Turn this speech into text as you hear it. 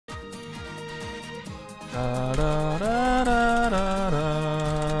Yo,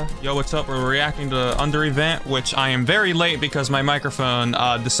 what's up? We're reacting to UnderEvent, which I am very late because my microphone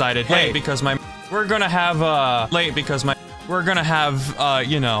decided, hey, because we're gonna have,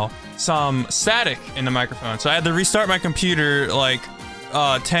 you know, some static in the microphone. So I had to restart my computer like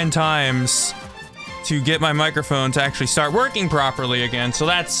 10 times to get my microphone to actually start working properly again. So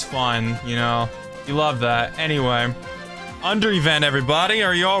that's fun, you know. You love that. Anyway, UnderEvent, everybody.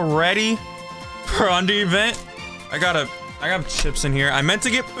 Are you all ready for UnderEvent? I got chips in here. I meant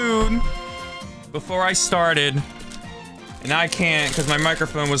to get food before I started, and now I can't because my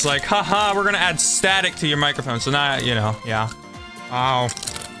microphone was like, haha, we're gonna add static to your microphone. So now, you know, yeah. Wow.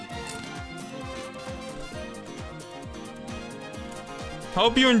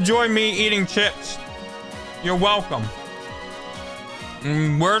 Hope you enjoy me eating chips. You're welcome.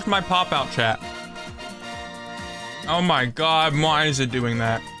 Where's my pop-out chat? Oh my god, why is it doing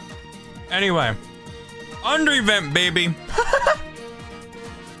that? Anyway, UnderEvent, baby.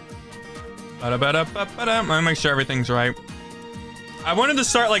 Let me make sure everything's right. I wanted to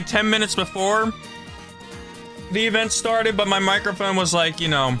start like 10 minutes before the event started, but my microphone was like, you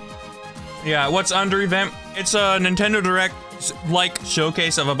know, yeah, what's UnderEvent? It's a Nintendo Direct-like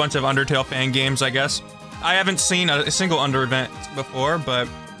showcase of a bunch of Undertale fan games, I guess. I haven't seen a single UnderEvent before, but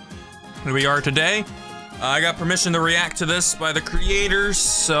here we are today. I got permission to react to this by the creators,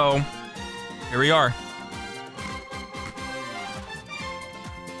 so here we are.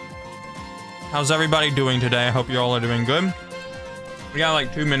 How's everybody doing today? I hope you all are doing good. We got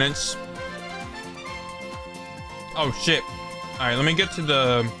like 2 minutes. Oh shit. Alright, let me get to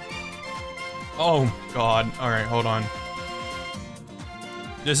the... Oh god. Alright, hold on.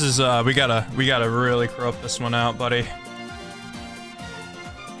 This is, we gotta really crop this one out, buddy.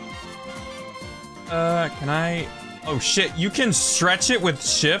 Can I... Oh shit, you can stretch it with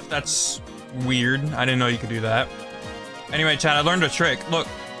shift? That's weird. I didn't know you could do that. Anyway, chat, I learned a trick. Look,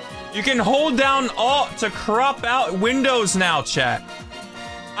 you can hold down Alt to crop out windows now, chat.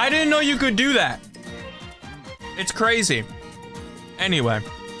 I didn't know you could do that. It's crazy. Anyway.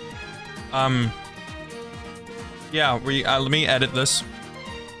 Yeah, let me edit this.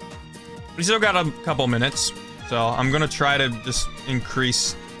 We still got a couple minutes, so I'm gonna try to just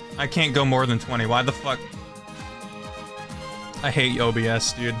increase. I can't go more than 20. Why the fuck? I hate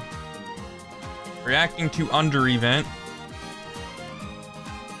OBS, dude. Reacting to UnderEvent.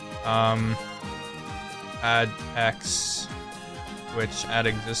 Add text, which add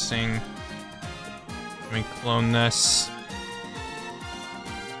existing. Let me clone this.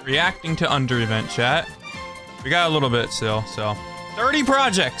 Reacting to UnderEvent, chat. We got a little bit still, so 30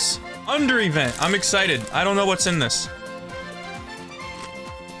 projects. UnderEvent. I'm excited. I don't know what's in this.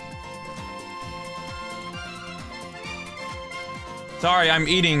 Sorry, I'm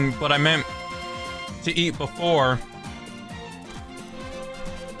eating, but I meant to eat before.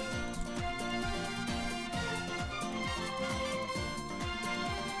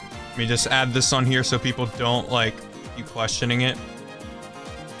 Let me just add this on here so people don't, like, keep questioning it.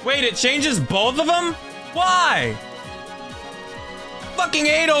 Wait, it changes both of them? Why? I fucking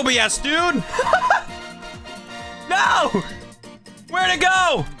hate OBS, dude! No! Where'd it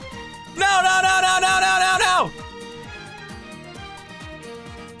go? No, no, no, no, no, no, no, no!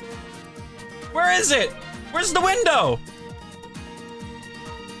 Where is it? Where's the window?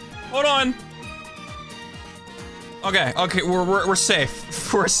 Hold on. Okay, okay, we're safe.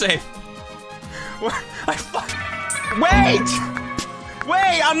 We're safe. Wait!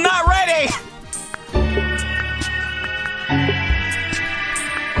 Wait, I'm not ready!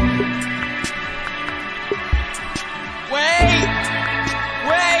 Wait!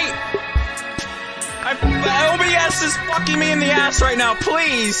 Wait! OBS is fucking me in the ass right now,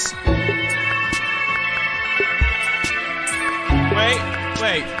 please! Wait,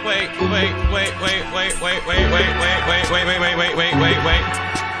 wait, wait, wait, wait, wait, wait, wait, wait, wait, wait, wait, wait, wait, wait, wait, wait, wait, wait.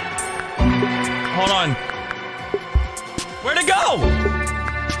 Hold on. Where'd it go?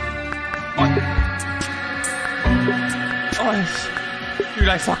 What? Oh, dude,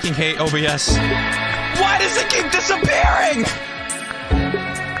 I fucking hate OBS. Why does it keep disappearing?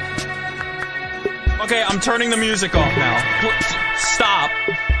 Okay, I'm turning the music off now. Stop.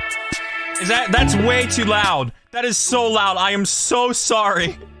 That's way too loud. That is so loud. I am so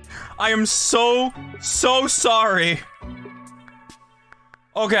sorry. I am so sorry.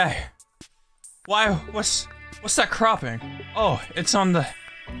 Okay. Why? What's that cropping? Oh, it's on the...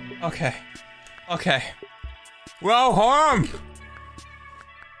 Okay. Okay. Well,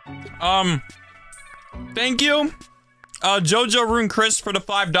 thank you, Jojo Rune Chris for the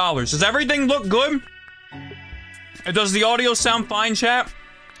 $5. Does everything look good? Does the audio sound fine, chat?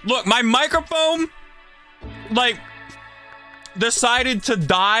 Look, my microphone like, decided to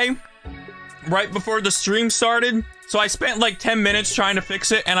die right before the stream started. So I spent like 10 minutes trying to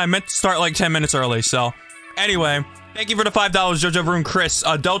fix it, and I meant to start like 10 minutes early. So, anyway, thank you for the $5, UnderEvent Chris.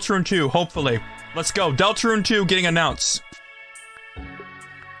 Deltarune 2, hopefully. Let's go. Deltarune 2 getting announced.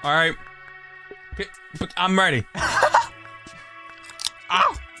 Alright. I'm ready. Ah!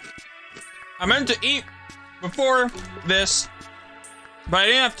 I meant to eat before this, but I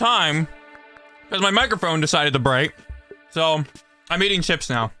didn't have time because my microphone decided to break. So, I'm eating chips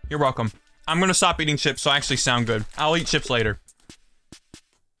now. You're welcome. I'm gonna stop eating chips so I actually sound good. I'll eat chips later.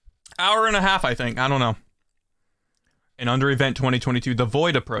 Hour and a half, I think. I don't know. In UnderEvent 2022, the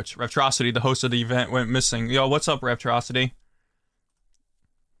Void approach. Revtrocity, the host of the event, went missing. Yo, what's up, Revtrocity?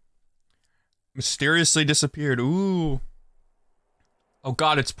 Mysteriously disappeared. Ooh. Oh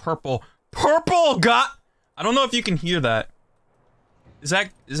god, it's purple. Purple! God! I don't know if you can hear that. Is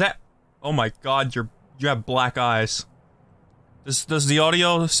that... Oh my god, you have black eyes. Does the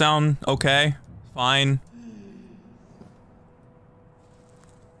audio sound okay? Fine?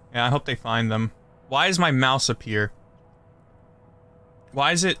 Yeah, I hope they find them. Why is my mouse up here?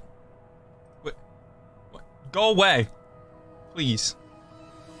 Why is it... What? Go away. Please.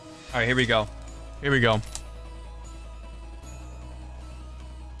 Alright, here we go. Here we go.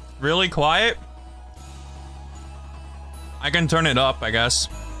 Really quiet? I can turn it up, I guess.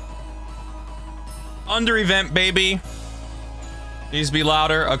 UnderEvent, baby. Needs to be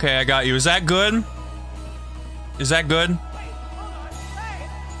louder. Okay, I got you. Is that good? Is that good?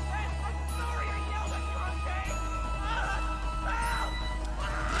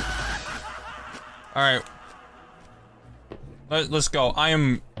 Alright. Let's go. Let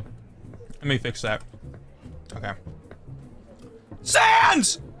me fix that. Okay.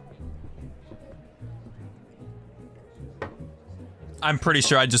 Sans! I'm pretty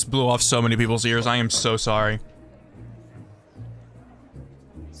sure I just blew off so many people's ears. I am so sorry.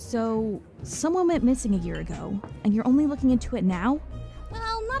 So, someone went missing a year ago, and you're only looking into it now?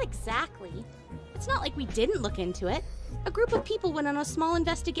 Well, not exactly. It's not like we didn't look into it. A group of people went on a small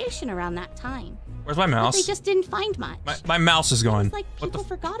investigation around that time. Where's my mouse? But they just didn't find much. My mouse is going. It's like people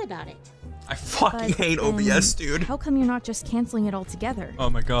forgot about it. I fucking hate OBS, dude. How come you're not just canceling it altogether? Oh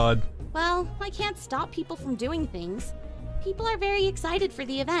my god. Well, I can't stop people from doing things. People are very excited for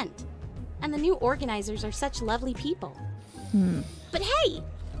the event. And the new organizers are such lovely people. But hey!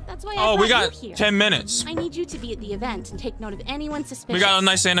 That's why I brought we got you here. 10 minutes. I need you to be at the event and take note of anyone suspicious. We got a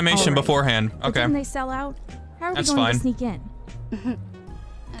nice animation beforehand. Okay. But didn't they sell out? How are we going to sneak in?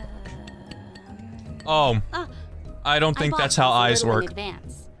 I don't think that's how eyes work.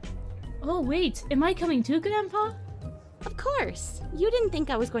 Oh wait, am I coming too, Grandpa? Of course. You didn't think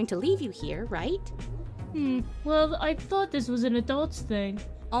I was going to leave you here, right? Well, I thought this was an adult's thing.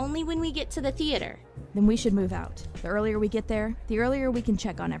 Only when we get to the theater. Then we should move out. The earlier we get there, the earlier we can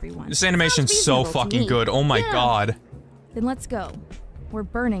check on everyone. This animation's so fucking good. Oh my god. Then let's go. We're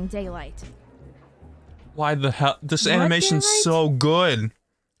burning daylight. Why the hell? This animation's so good.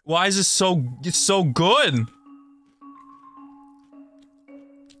 Why is this it's so good?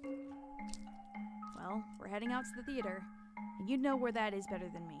 Well, we're heading out to the theater. And you know where that is better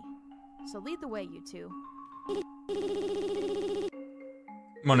than me. So lead the way, you two.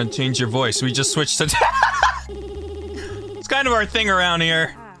 I'm gonna change your voice. We just switched to... It's kind of our thing around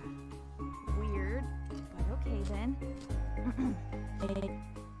here. Weird, but okay then.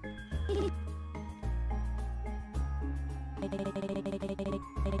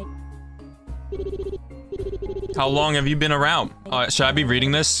 How long have you been around? Should I be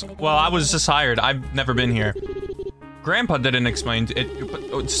reading this? Well, I was just hired. I've never been here. Grandpa didn't explain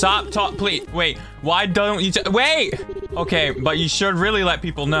it. Stop talk, please. Wait, why don't you wait? Okay, but you should really let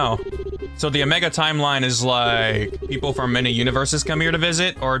people know. So the Omega timeline is like people from many universes come here to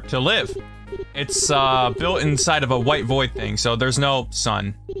visit or to live. It's built inside of a white void thing, so there's no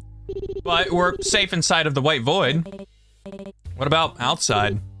sun. But we're safe inside of the white void. What about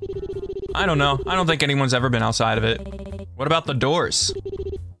outside? I don't know. I don't think anyone's ever been outside of it. What about the doors?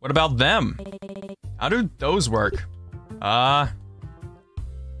 What about them? How do those work? Oh.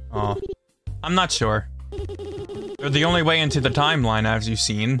 I'm not sure. They're the only way into the timeline, as you've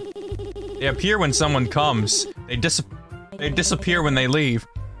seen. They appear when someone comes. They disappear when they leave.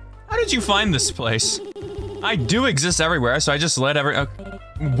 How did you find this place? I do exist everywhere, so I just let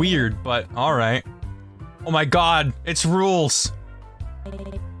weird, but alright. Oh my god, it's rules.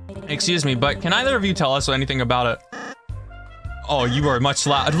 Excuse me, but can either of you tell us anything about it? Oh, you are much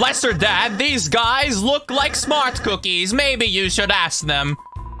loud. Lester, Dad, these guys look like smart cookies. Maybe you should ask them.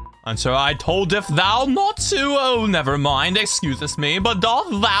 And so I told if thou not to, oh, never mind, excuseth me, but doth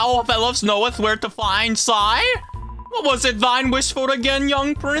thou, fellows, knoweth where to find Sai? What was it thine wish for again,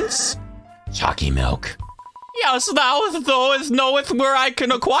 young prince? Chalky milk. Yes, thou knoweth where I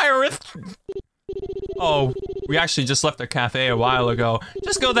can acquire it. Oh, we actually just left the cafe a while ago.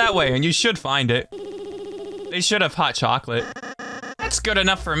 Just go that way and you should find it. They should have hot chocolate. That's good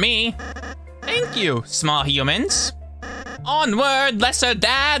enough for me. Thank you, small humans. Onward, lesser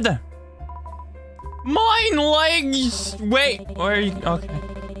dad! Mine legs! Wait, where are you? Okay.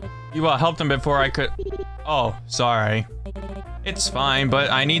 You helped him before I could. Oh, sorry. It's fine, but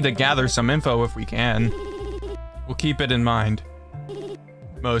I need to gather some info if we can. We'll keep it in mind.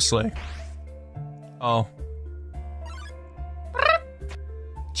 Mostly. Oh.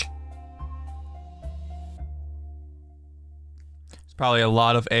 There's probably a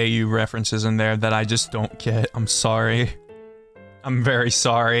lot of AU references in there that I just don't get. I'm sorry. I'm very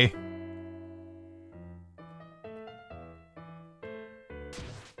sorry.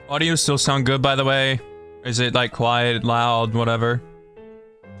 Audio still sound good, by the way? Is it like quiet, loud, whatever?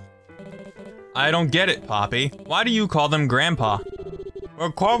 I don't get it, Poppy. Why do you call them Grandpa?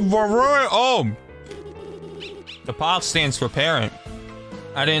 Oh! The PA stands for parent.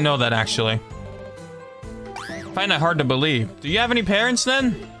 I didn't know that, actually. I find that hard to believe. Do you have any parents,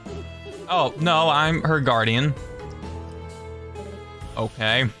 then? Oh, no, I'm her guardian.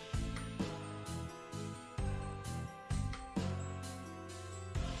 Okay.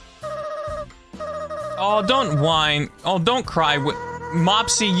 Oh, don't whine. Oh, don't cry.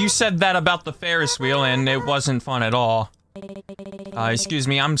 Mopsy, you said that about the Ferris wheel and it wasn't fun at all. Excuse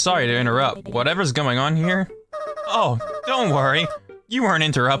me, I'm sorry to interrupt. Whatever's going on here? Oh, don't worry. You weren't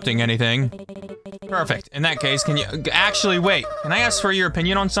interrupting anything. Perfect. In that case, can you... Actually, wait. Can I ask for your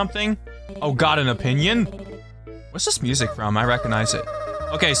opinion on something? Oh, got an opinion? What's this music from? I recognize it.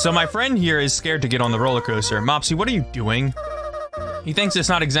 Okay, so my friend here is scared to get on the roller coaster. Mopsy, what are you doing? He thinks it's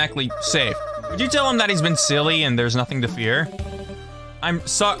not exactly safe. Would you tell him that he's been silly and there's nothing to fear? I'm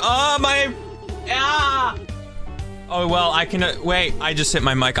sorry. Oh, my... Ah! Oh, well, I can... wait, I just hit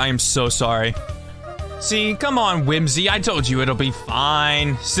my mic. I am so sorry. See, come on, Whimsy. I told you it'll be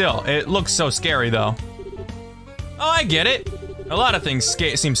fine. Still, it looks so scary, though. Oh, I get it. A lot of things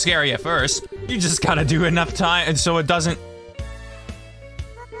seem scary at first. You just gotta do enough time, and so it doesn't...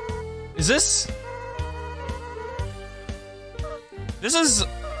 Is this...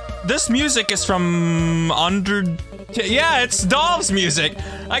 This music is from yeah, it's Dolph's music.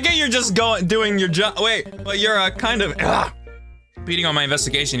 I get you're just doing your job. Wait, but you're kind of beating on my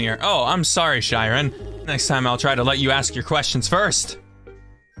investigation here. Oh, I'm sorry, Shiren. Next time I'll try to let you ask your questions first.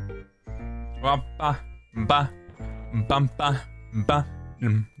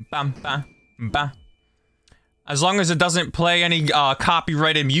 As long as it doesn't play any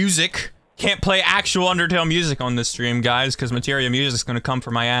copyrighted music. Can't play actual Undertale music on this stream, guys, because Materia music's gonna come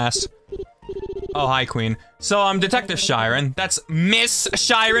for my ass. Oh, hi, Queen. So, I'm Detective Shiren. That's Miss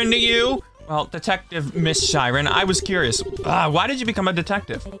Shiren to you? Well, Detective Miss Shiren, I was curious. Why did you become a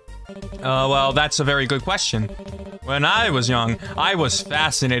detective? Well, that's a very good question. When I was young, I was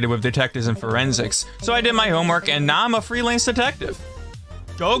fascinated with detectives and forensics, so I did my homework, and now I'm a freelance detective.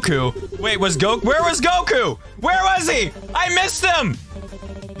 Goku? Wait, where was Goku? Where was he? I missed him!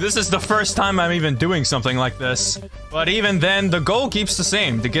 This is the first time I'm even doing something like this. But even then, the goal keeps the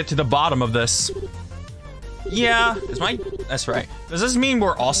same, to get to the bottom of this. Yeah, that's right. Does this mean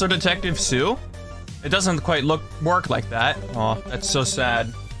we're also detectives too? It doesn't quite work like that. Oh, that's so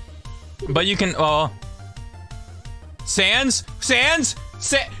sad. But you can, Sans?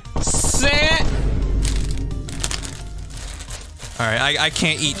 Alright, I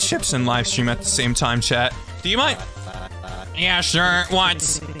can't eat chips and live stream at the same time, chat. Do you mind? Yeah, sure,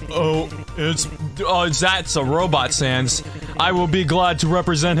 what? Oh, that's a robot, Sans. I will be glad to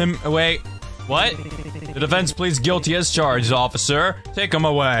represent him. Wait, what? The defense pleads guilty as charged, officer. Take him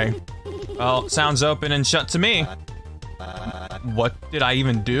away. Well, sounds open and shut to me. What did I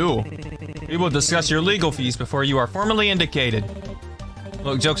even do? We will discuss your legal fees before you are formally indicated.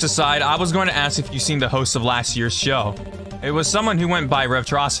 Look, jokes aside, I was going to ask if you've seen the host of last year's show. It was someone who went by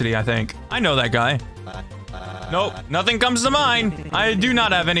Revtrocity, I think. I know that guy. Nope, nothing comes to mind. I do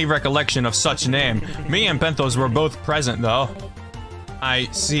not have any recollection of such name. Me and Penthos were both present, though. I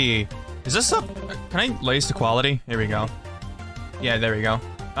see. Is this up? Can I lace to quality? Here we go. Yeah, there we go.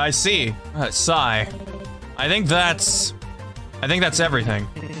 I see. Sigh. I think that's everything.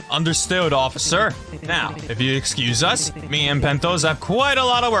 Understood, officer. Now, if you excuse us, me and Penthos have quite a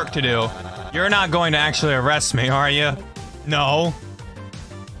lot of work to do. You're not going to actually arrest me, are you? No.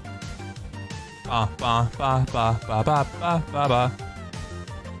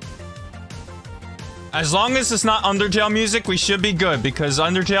 As long as it's not Undertale music, we should be good, because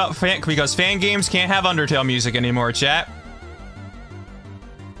fan games can't have Undertale music anymore, chat.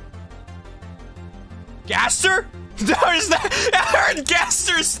 Gaster? There's that. I heard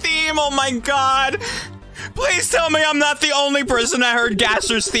Gaster's theme. Oh my god. Please tell me I'm not the only person that heard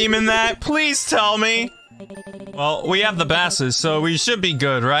Gaster's theme in that. Please tell me. Well, we have the basses, so we should be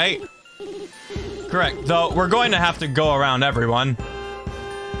good, right? Correct. Though we're going to have to go around everyone.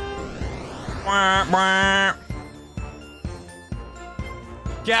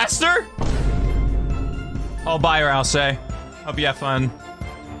 Gaster? Oh, bye, Rouse. Hope you have fun.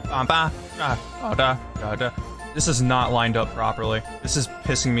 This is not lined up properly. This is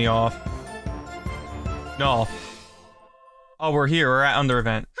pissing me off. No. Oh, we're here. We're at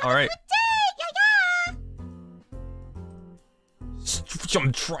UnderEvent. Alright.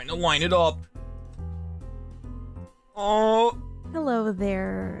 I'm trying to line it up. Oh. Hello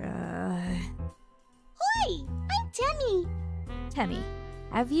there, Hi, I'm Temmie. Temmie.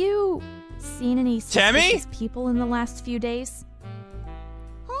 Have you seen any suspicious people in the last few days?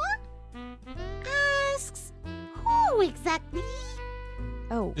 Huh? Asks who exactly?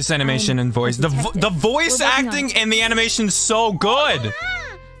 Oh. This animation and voice. The voice acting and the animation is so good. Yeah,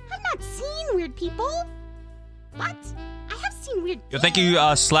 I've not seen weird people, but I have seen weird Yo, thank you,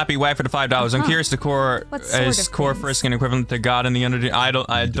 Slappy Wag, for the $5. I'm curious, the core is core frisk and equivalent to God in the Undertale.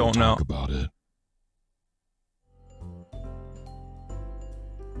 I don't know. About it.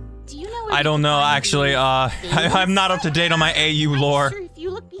 Do you know I don't know, actually. I'm not up to date on my AU lore. Sure if you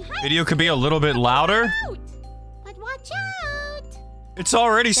look behind Video could be a little bit louder. But watch out. It's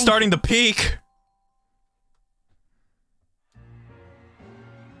already starting to peak.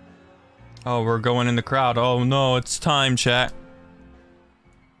 Oh, we're going in the crowd. Oh no, it's time, chat.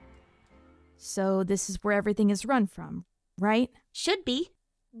 So this is where everything is run from, right? Should be.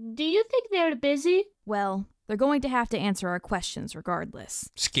 Do you think they're busy? Well, they're going to have to answer our questions regardless.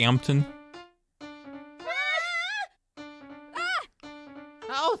 Scampton.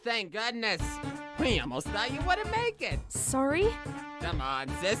 Oh, thank goodness. We almost thought you wouldn't make it. Sorry? Come on,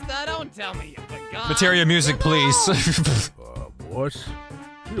 sister, don't tell me you forgot. Materia music, please. Boss,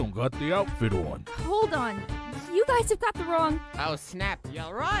 you don't got the outfit on. Hold on. You guys have got the wrong... Oh, snap,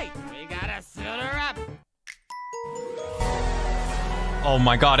 you're right. We gotta suit her up. Oh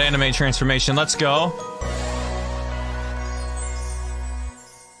my god, anime transformation. Let's go.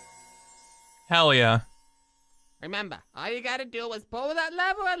 Hell yeah. Remember, all you gotta do is pull that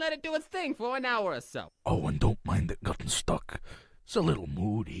lever and let it do its thing for an hour or so. Oh, and don't mind it getting stuck. It's a little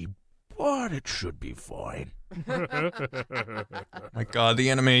moody, but it should be fine. My god, the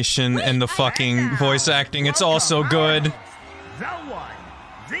animation and the fucking voice acting, it's all so good. The one,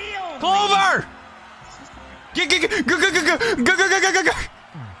 the only. Clover!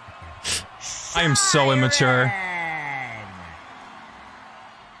 I am so immature.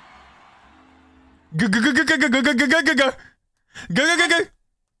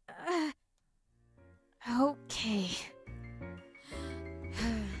 Okay.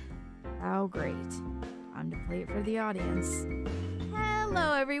 Oh, great. Time to play it for the audience.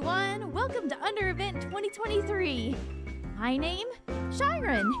 Hello, everyone. Welcome to UnderEvent 2023. My name,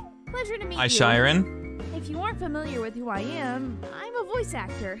 Shiren. Pleasure to meet you. Hi, Shiren. If you aren't familiar with who I am, I'm a voice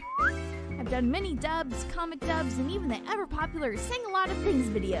actor. I've done many dubs, comic dubs, and even the ever-popular Sing a Lot of Things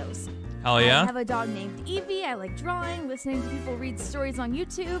videos. Hell yeah. I have a dog named Evie. I like drawing, listening to people read stories on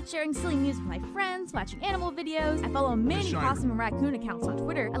YouTube, sharing silly news with my friends, watching animal videos. I follow many possum and raccoon accounts on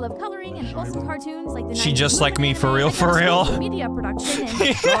Twitter. I love coloring and wholesome cartoons like the She just like me, for real, for real. Media production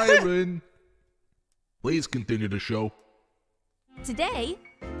and Shiren, please continue the show. today,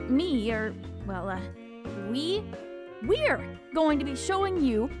 we're going to be showing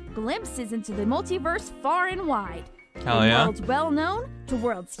you glimpses into the multiverse far and wide. Hell From yeah. worlds well known to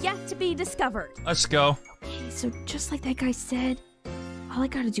worlds yet to be discovered. Let's go. Okay, so just like that guy said, all I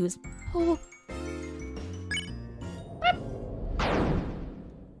gotta do is pull.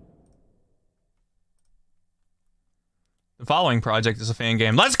 The following project is a fan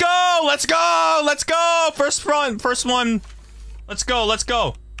game. Let's go! Let's go! Let's go! First one. Let's go, let's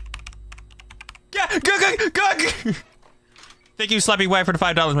go. Yeah, go. Thank you, Slappy Wag, for the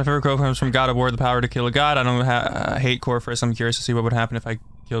 $5. My favorite quote comes from God of War, the power to kill a god. I don't hate core first. I'm curious to see what would happen if I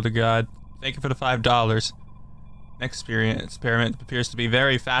killed a god. Thank you for the $5. Next experiment appears to be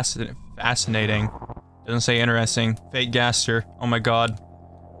very fascinating. Doesn't say interesting. Fake Gaster. Oh my god.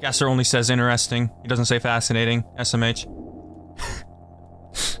 Gaster only says interesting. He doesn't say fascinating. SMH.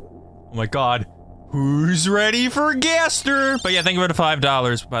 Oh my god. Who's ready for Gaster? But yeah, thank you for the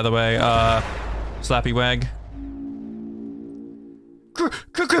 $5, by the way. Slappy Wag.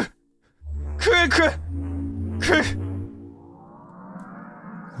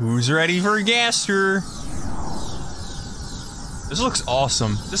 Who's ready for Gaster? This looks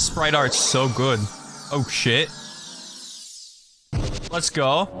awesome. This sprite art's so good. Oh shit. Let's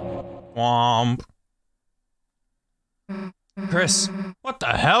go. Womp. Chris, what the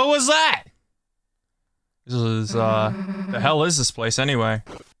hell was that? This is, the hell is this place anyway?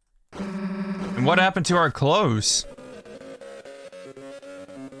 And what happened to our clothes?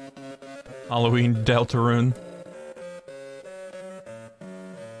 Halloween Deltarune.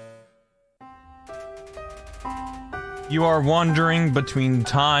 You are wandering between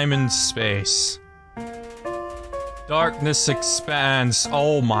time and space. Darkness expands.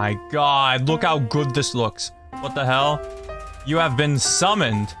 Oh my god, look how good this looks. What the hell? You have been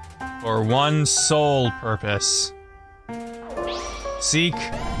summoned for one sole purpose. Seek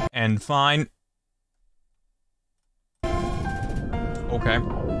and find... Okay.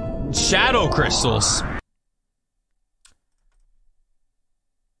 Shadow crystals.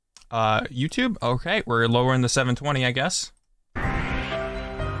 YouTube? Okay, we're lowering the 720, I guess.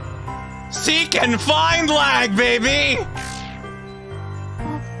 Seek and find lag, baby!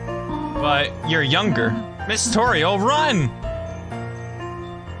 But you're younger. Miss Toriel, run!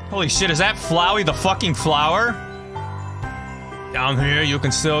 Holy shit, is that Flowey the fucking flower? Down here, you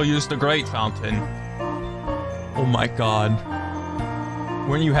can still use the Great Fountain. Oh my god.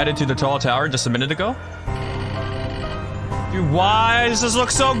 Weren't you headed to the tall tower just a minute ago? Dude, why does this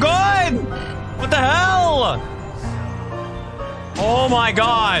look so good? What the hell? Oh my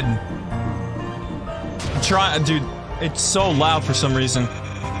god. I'm trying, dude, it's so loud for some reason.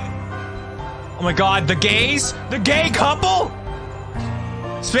 Oh my god, the gays? The gay couple?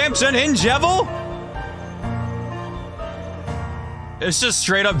 Spamson and Jevil? It's just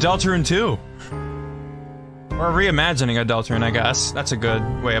straight up Deltarune 2. Or reimagining a Deltarune, I guess. That's a good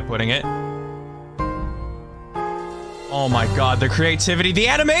way of putting it. Oh my god, the creativity, the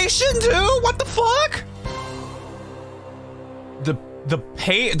animation too? What the fuck?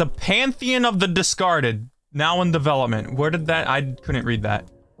 The Pantheon of the Discarded, now in development. Where did that? I couldn't read that.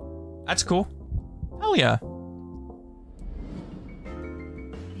 That's cool. Hell yeah.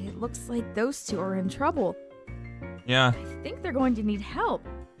 It looks like those two are in trouble. Yeah. I think they're going to need help.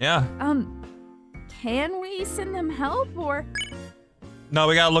 Yeah. Can we send them help, or? No,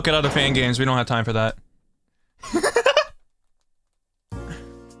 we gotta look at other fan games. We don't have time for that.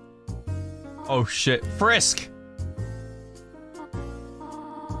 Oh shit. Frisk!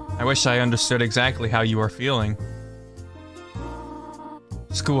 I wish I understood exactly how you are feeling.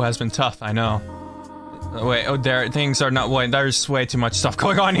 School has been tough, I know. Wait, oh, things are not- wait, there's way too much stuff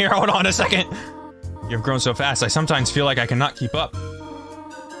going on here. Hold on a second! You've grown so fast, I sometimes feel like I cannot keep up.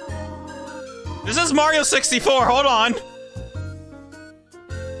 This is Mario 64, hold on!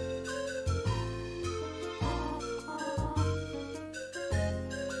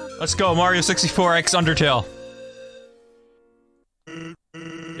 Let's go, Mario 64 x Undertale. You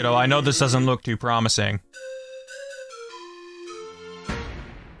know, I know this doesn't look too promising.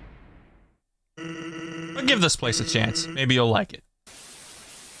 But give this place a chance. Maybe you'll like it.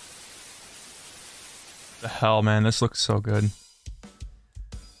 The hell, man, this looks so good.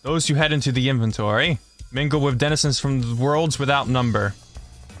 Those who head into the inventory mingle with denizens from the worlds without number.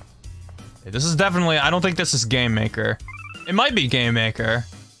 Okay, this is definitely- I don't think this is Game Maker. It might be Game Maker.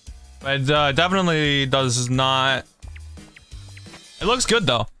 But definitely does not... It looks good,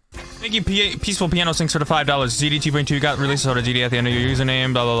 though. Thank you, Peaceful Piano Sings for the $5. GD 2.2 got released so GD at the end of your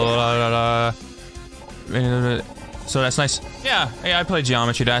username, blah, blah, blah, blah, blah. So that's nice. Yeah, I played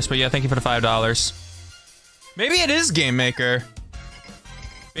Geometry Dash, but yeah, thank you for the $5. Maybe it is Game Maker.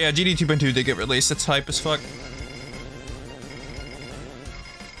 But yeah, GD 2.2 did get released. It's hype as fuck.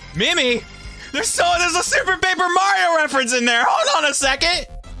 Mimi! There's a Super Paper Mario reference in there! Hold on a second!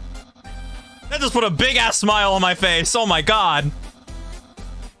 That just put a big-ass smile on my face. Oh my god.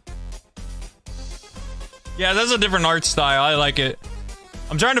 Yeah, that's a different art style. I like it.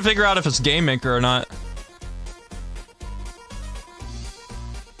 I'm trying to figure out if it's Game Maker or not.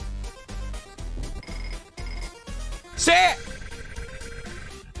 Sit!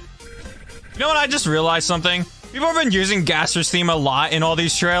 You know what? I just realized something. People have been using Gaster's theme a lot in all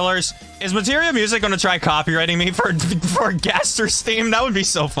these trailers. Is Materia Music gonna try copywriting me for Gaster's theme? That would be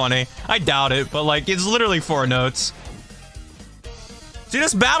so funny. I doubt it, but like, it's literally 4 notes. See,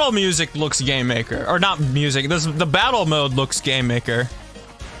 this battle music looks Game Maker. Or not music, the battle mode looks Game Maker.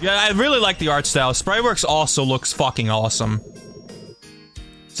 Yeah, I really like the art style. Spriteworks also looks fucking awesome.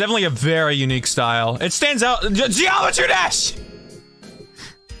 It's definitely a very unique style. It stands out. Geometry Dash!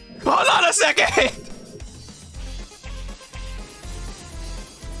 Hold on a second!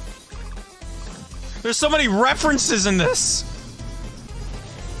 There's so many references in this.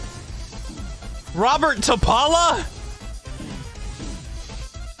 Robert Topala?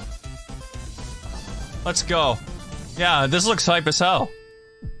 Let's go. Yeah, this looks hype as hell.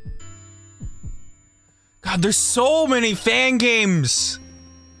 God, there's so many fan games.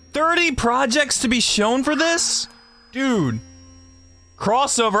 30 projects to be shown for this? Dude.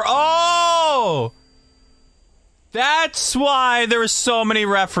 Crossover. Oh! That's why there were so many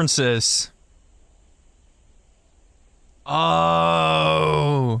references.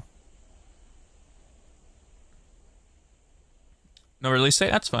 Oh. No release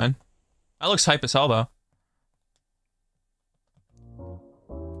date? That's fine. That looks hype as hell, though.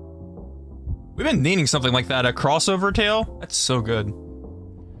 We've been needing something like that. A crossover tale? That's so good.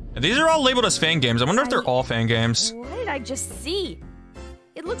 And these are all labeled as fan games. I wonder if they're all fan games. What did I just see?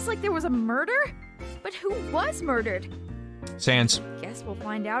 It looks like there was a murder? But who was murdered? Sans. Guess we'll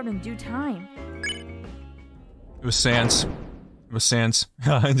find out in due time. It was Sans. It was Sans.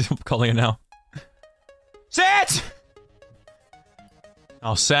 I'm calling it now. Sans!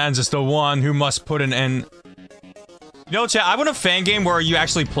 Oh, Sans is the one who must put an end. You know, chat, I want a fan game where you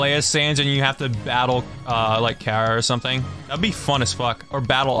actually play as Sans and you have to battle, like, Kara or something. That'd be fun as fuck. Or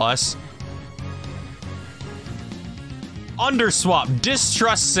battle us. Underswap.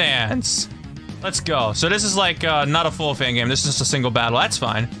 Distrust Sans. Let's go. So this is like, not a full fan game. This is just a single battle. That's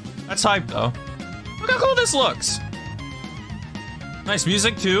fine. That's hype, though. Look how cool this looks. Nice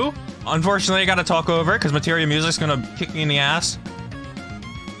music, too. Unfortunately, I gotta talk over it, because Materia Music's gonna kick me in the ass.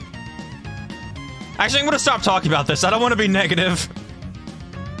 Actually, I'm gonna stop talking about this. I don't want to be negative.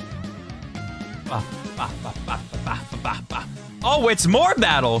 Oh, it's more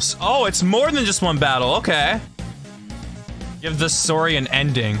battles. Oh, it's more than just one battle. Okay. Give the story an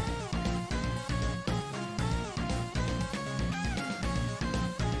ending.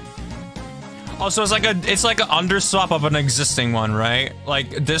 Oh, so it's like an underswap of an existing one, right?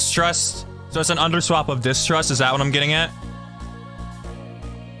 Like distrust. So it's an underswap of distrust. Is that what I'm getting at?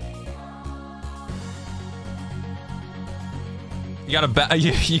 You gotta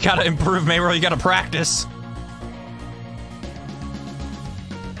you gotta improve, Mayro. You gotta practice.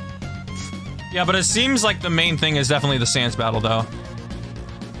 Yeah, but it seems like the main thing is definitely the Sans battle, though.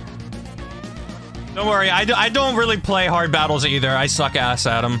 Don't worry, I don't really play hard battles either. I suck ass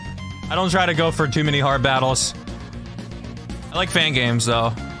at them. I don't try to go for too many hard battles. I like fan games,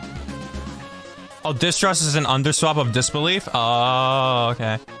 though. Oh, distrust is an underswap of disbelief? Oh,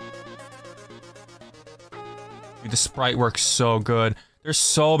 okay. Dude, the sprite works so good. There's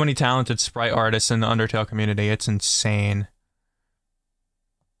so many talented sprite artists in the Undertale community. It's insane.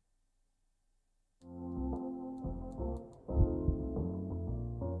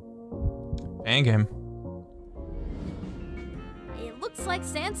 Fan game. It looks like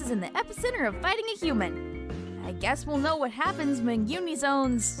Sans is in the epicenter of fighting a human. I guess we'll know what happens when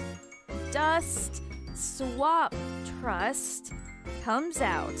Unizone's dust swap trust comes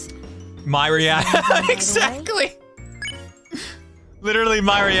out. My reaction. Exactly. Literally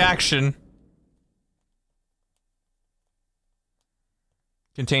my reaction.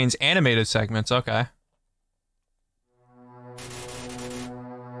 Contains animated segments. Okay.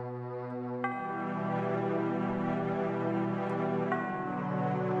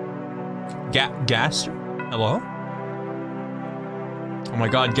 Gaster? Hello? Oh my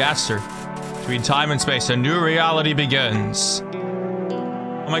god, Gaster. Between time and space, a new reality begins.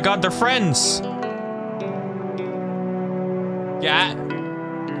 Oh my god, they're friends! Yeah.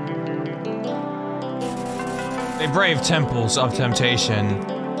 They brave temples of temptation.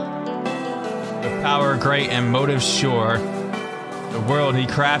 With power great and motives sure, the world he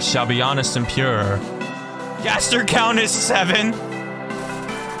crafts shall be honest and pure. Gaster count is 7.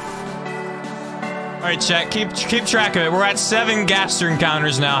 Alright, chat, keep track of it. We're at 7 Gaster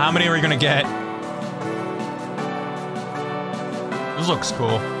encounters now. How many are we gonna get? This looks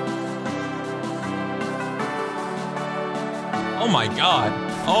cool. Oh my god.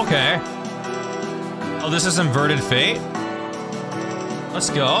 Okay. Oh, this is Inverted Fate? Let's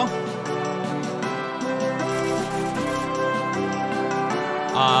go.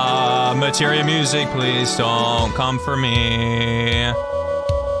 Materia Music, please don't come for me.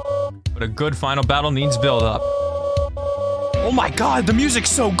 But a good final battle needs build up. Oh my god, the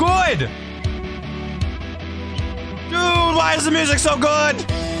music's so good! Dude, why is the music so good?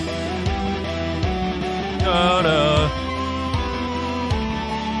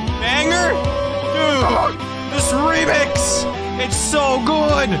 Banger? Dude, this remix! It's so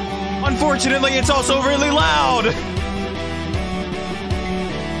good! Unfortunately, it's also really loud!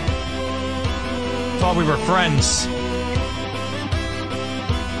 Thought we were friends.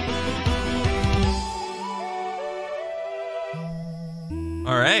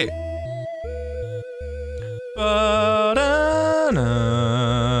 right. Ba-da-na.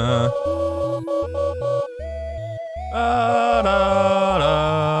 Ba-da-da-da.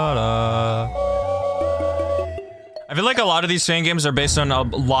 I feel like a lot of these fan games are based on a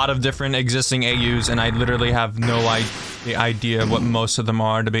lot of different existing AUs, and I literally have no idea what most of them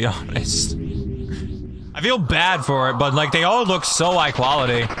are, to be honest. I feel bad for it, but like they all look so high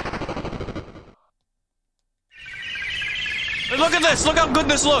quality. Look at this! Look how good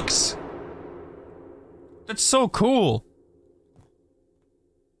this looks! That's so cool.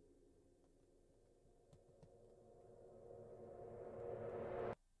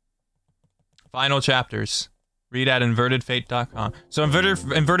 Final chapters. Read at invertedfate.com. So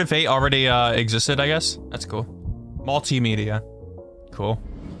Inverted Fate already existed, I guess? That's cool. Multimedia. Cool.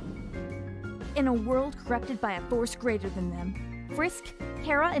 In a world corrupted by a force greater than them, Frisk,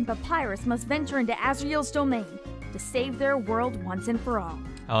 Hera, and Papyrus must venture into Azrael's domain to save their world once and for all.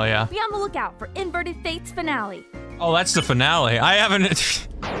 Hell yeah. Be on the lookout for Inverted Fate's finale. Oh, that's the finale. I haven't...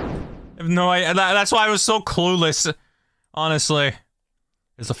 I have no idea. That's why I was so clueless. Honestly.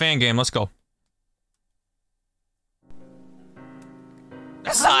 It's a fan game. Let's go.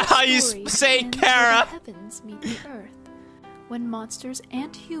 That's not how you say Kara. The heavens meet the earth, when monsters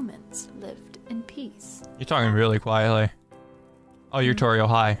and humans lived in peace. You're talking really quietly. Oh, you're Torio,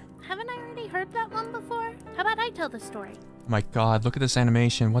 hi. Haven't I already heard that one before? How about I tell the story? Oh my god, look at this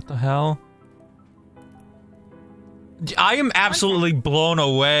animation. What the hell? I am absolutely blown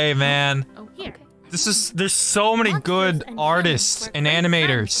away, man. Oh, here. There's so many good artists and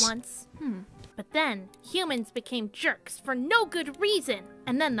animators. Once. But then, humans became jerks for no good reason.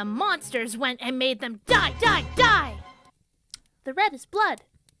 And then the monsters went and made them die, die, die! The red is blood.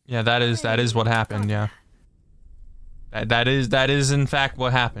 Yeah, that is what happened, yeah. That is in fact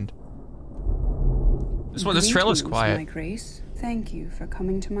what happened. This trailer's quiet. My Grace, thank you for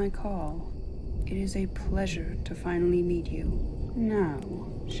coming to my call. It is a pleasure to finally meet you. Now,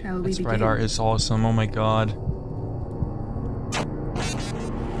 shall we begin? Sprite art is awesome, oh my god.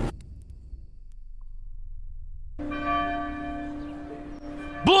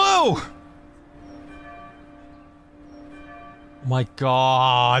 Blue! Oh my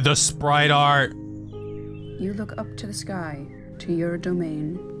god, the sprite art. You look up to the sky, to your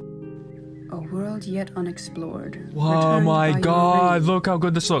domain. A world yet unexplored. Oh my god, look how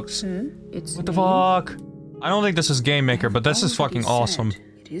good this looks. It's what the fuck? I don't think this is Game Maker, but this is fucking awesome.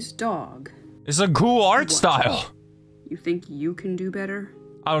 It is dog. It's a cool art style. You think you can do better?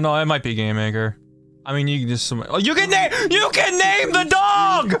 I don't know, it might be Game Maker. I mean, you can just oh, you can name the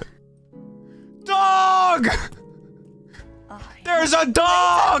dog! Dog! There's a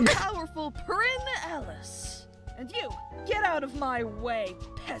dog! Powerful Prin Alice. And you, get out of my way,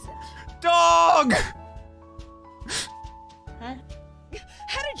 peasant. Dog! Huh?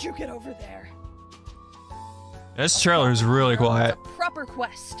 How did you get over there? This trailer is really quiet. Proper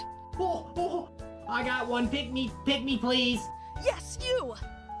quest. I got one. Pick me, please. Yes, you!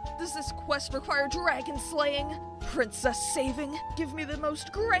 Does this quest require dragon slaying? Princess saving? Give me the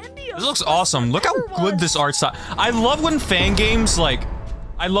most grandiose. This looks awesome. Look how good this art style. I love when fan games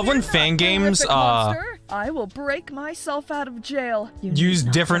I will break myself out of jail. Use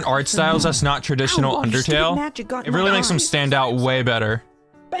different art styles that's not traditional Undertale. It really makes them stand out way better.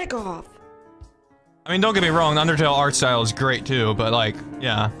 Back off. I mean, don't get me wrong, the Undertale art style is great too, but like,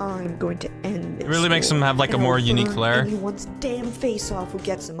 yeah. I'm going to end this. It really makes them have like a more unique flair. Anyone's damn face off who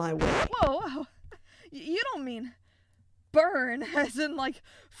gets in my way. Whoa, you don't mean burn, as in like,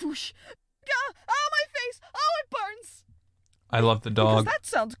 whoosh, oh my face, oh it burns. I love the dog. Because that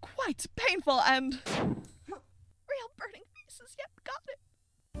sounds quite painful and real burning faces. Yep, got it.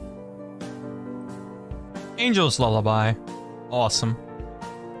 Angel's Lullaby, awesome.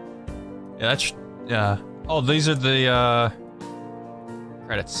 Yeah, that's yeah. Oh, these are the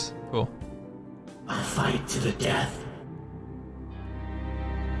credits. Cool. A fight to the death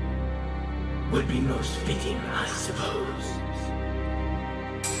would be most fitting, I suppose.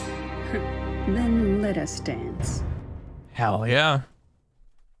 Then let us dance. Hell yeah.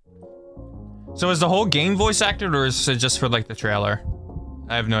 So is the whole game voice acted, or is it just for like the trailer?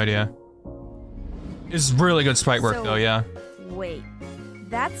 I have no idea. It's really good sprite work though, yeah. Wait,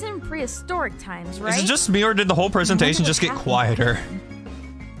 that's in prehistoric times, right? Is it just me, or did the whole presentation just get quieter?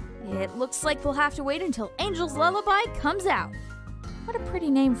 It looks like we'll have to wait until Angel's Lullaby comes out. What a pretty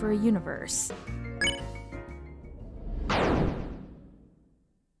name for a universe.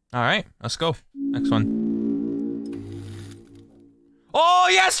 Alright, let's go. Next one. Oh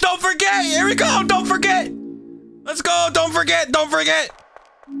yes, don't forget! Here we go, don't forget! Let's go, don't forget, don't forget!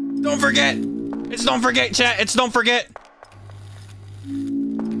 Don't forget! It's don't forget, chat, it's don't forget!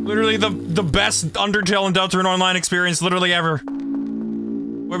 Literally the best Undertale and Deltarune online experience literally ever.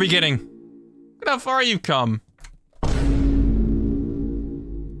 Where are we getting? Look how far you've come.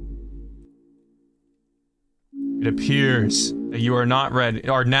 It appears that you are not ready,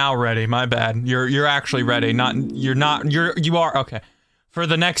 are now ready, my bad. You're actually ready, you are, okay. For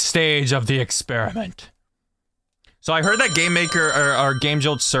the next stage of the experiment. So I heard that Game Maker, or Game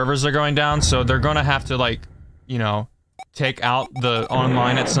Jolt servers are going down, so they're gonna have to, like, you know, take out the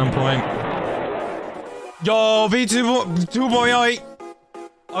online at some point. Yo, V2.8!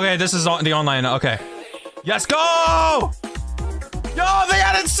 Okay, this is the online, okay. Yes, go! Yo, they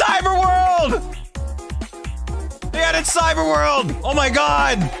added Cyberworld! They added Cyberworld! Oh my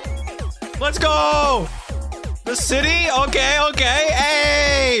god! Let's go! The city? Okay, okay,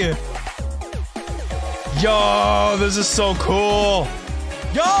 hey! Yo, this is so cool!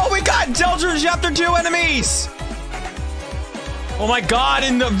 Yo, we got Deltarune Chapter 2 enemies! Oh my god,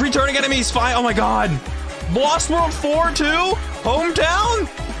 and the returning enemies, fine, oh my god! Lost World 4 too? Hometown?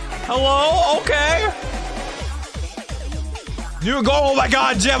 Hello, okay. You go, oh my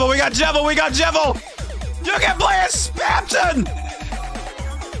god, Jebel, we got Jebel, we got Jebel! You can play as Spamton!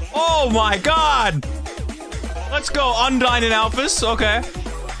 Oh my god! Let's go, Undyne and Alphys, okay.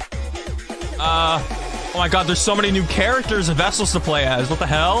 Oh my god, there's so many new characters and vessels to play as, what the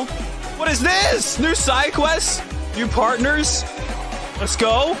hell? What is this? New side quests? New partners? Let's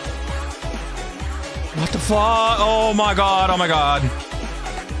go. What the fuck? Oh my god, oh my god.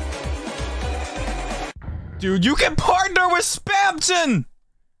 Dude, you can partner with Spamton!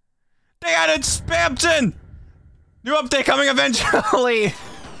 They added Spamton! New update coming eventually!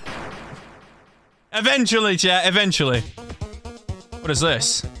 Eventually, chat, eventually. What is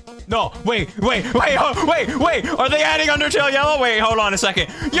this? No, wait! Are they adding Undertale Yellow? Wait, hold on a second.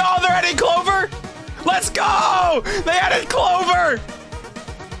 Yo, they're adding Clover? Let's go! They added Clover!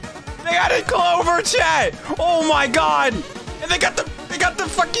 They added Clover, chat! Oh my god! And they got the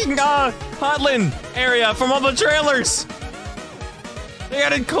fucking, Hotland area from all the trailers! They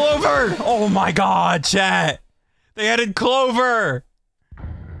added Clover! Oh my god, chat! They added Clover!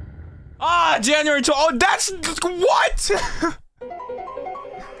 Ah, January 12th. Oh, that's... What?!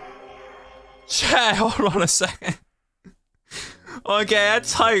 Chat, hold on a second. Okay,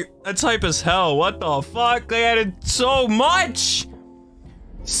 that's hype. That's hype as hell. What the fuck? They added so much!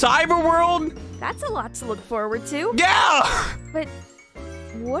 Cyberworld? That's a lot to look forward to. Yeah! But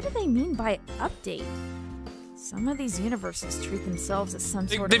what do they mean by update? Some of these universes treat themselves as some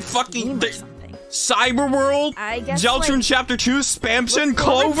sort of scheme or something. Cyberworld? I guess Deltarune like, Chapter 2, Spamton,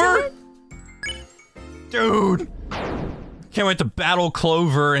 Clover? Dude. Can't wait to battle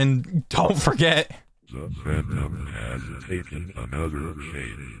Clover and don't forget. The Phantom has taken another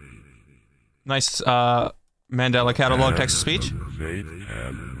shape. Nice, Mandela catalog text-to-speech. Fate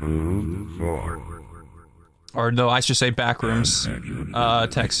has moved forward. Or no, I should say backrooms.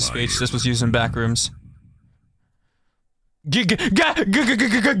 Text-to-speech. This was used in backrooms.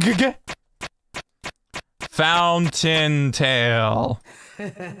 Fountain Tale.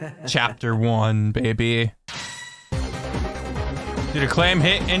 Chapter 1, baby. Did acclaim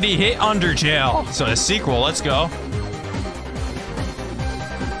hit indie hit Undertale. So a sequel, let's go.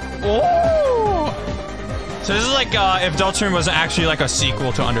 Oh! So this is like if Deltarune was actually like a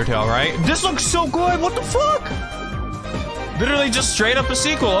sequel to Undertale, right? This looks so good, what the fuck? Literally just straight up a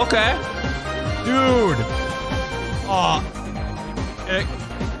sequel, okay. Dude.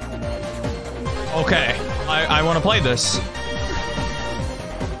 Okay, I want to play this.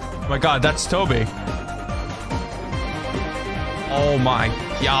 Oh my god, that's Toby. Oh my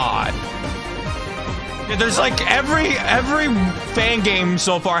god. Yeah, there's like every fan game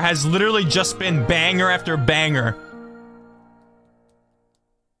so far has literally just been banger after banger.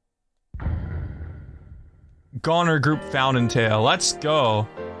 Goner Group Fountain Tale. Let's go.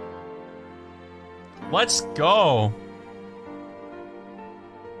 Let's go.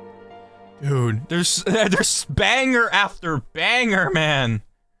 Dude, there's banger after banger, man.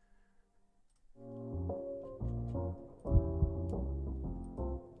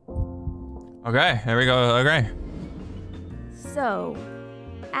 Okay, there we go, okay. So,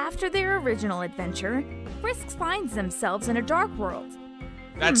 after their original adventure, Frisk finds themselves in a dark world.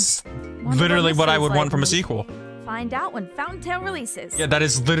 That's literally what I would want from a sequel. Find out when Fountain Tale releases. Yeah, that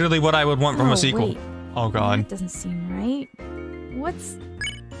is literally what I would want from a sequel. Wait. Oh god. That doesn't seem right. What's...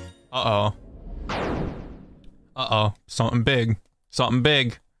 Uh-oh. Uh-oh. Something big. Something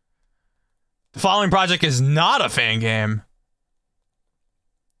big. The following project is not a fan game.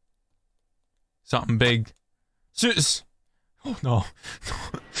 Something big. Oh no.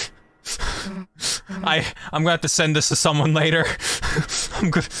 I'm gonna have to send this to someone later. I'm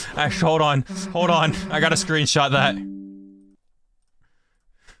good. Actually, hold on. Hold on. I gotta screenshot that.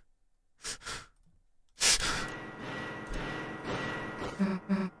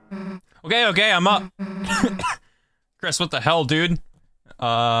 Okay, okay, I'm up. Chris, what the hell, dude?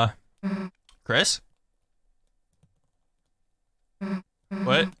 Chris?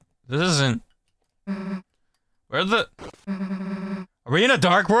 What? This isn't... Where the... Are we in a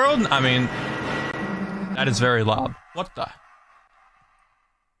dark world? I mean... That is very loud. What the...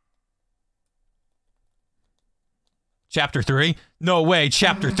 Chapter 3? No way,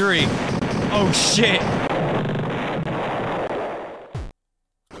 Chapter 3! Oh shit!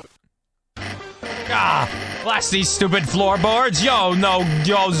 Ah! Blast these stupid floorboards! Yo, no,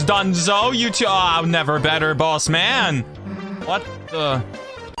 yo's dunzo! You two- oh, never better, boss man! What the...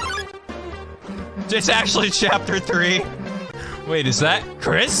 It's actually Chapter 3! Wait, is that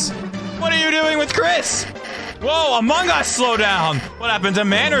Chris? What are you doing with Chris? Whoa, Among Us, slow down! What happened to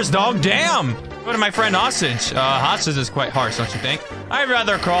manners, dog? Damn! Go to my friend hostage. Hostage is quite harsh, don't you think? I'd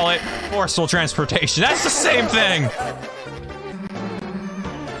rather call it forceful transportation. That's the same thing!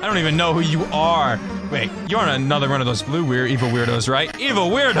 I don't even know who you are. Wait, you're another one of those blue evil weirdos, right?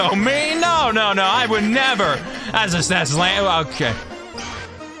 Evil weirdo, me? No, no, no, I would never. That's land. Okay.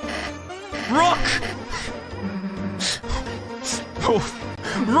 Rook!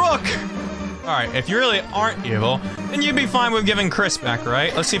 Rook! Alright, if you really aren't evil, then you'd be fine with giving Chris back,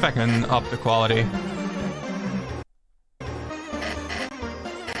 right? Let's see if I can up the quality.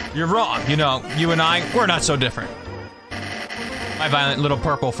 You're wrong, you know, you and I, we're not so different. My violent little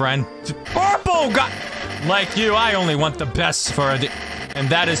purple friend. Purple! God! Like you, I only want the best for and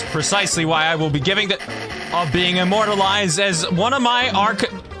that is precisely why I will be giving the- of being immortalized as one of my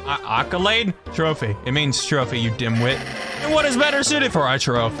accolade? Trophy. It means trophy, you dimwit. And what is better suited for a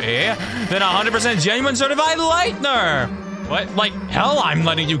trophy than 100% genuine certified lightener? What? Like, hell, I'm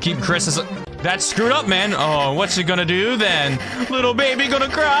letting you keep Chris's- That's screwed up, man. Oh, what's it gonna do then? Little baby gonna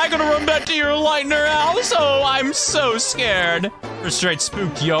cry, gonna run back to your lightener house? Oh, I'm so scared. You're straight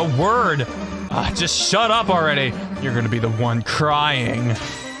spooked, yo. Word. Just shut up already. You're gonna be the one crying.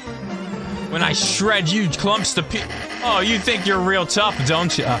 When I shred you clumps to Oh, you think you're real tough,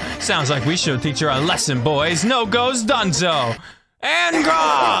 don't ya? Sounds like we should teach her a lesson, boys. No goes donezo. And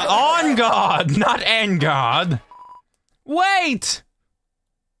God! On God! Not en God. Wait!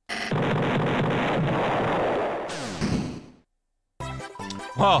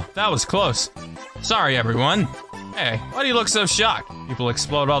 Whoa, that was close. Sorry, everyone. Hey, why do you look so shocked? People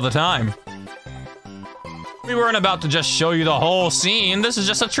explode all the time. We weren't about to just show you the whole scene. This is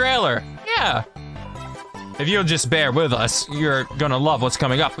just a trailer. Yeah. If you'll just bear with us, you're gonna love what's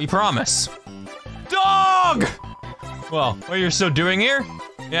coming up, we promise. Dog! Well, what you're still doing here?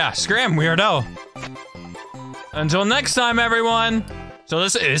 Yeah, scram, weirdo. Until next time, everyone. So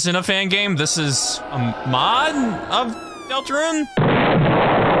this isn't a fan game, this is a mod of Deltarune?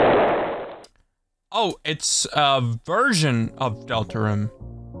 Oh, it's a version of Deltarune.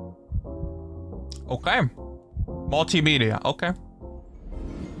 Okay. Multimedia, okay.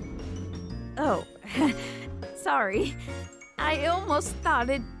 Oh, sorry. I almost thought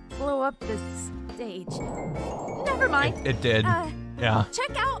it'd blow up the stage. Never mind. It did. Yeah.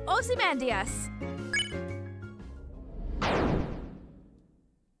 Check out Ozymandias.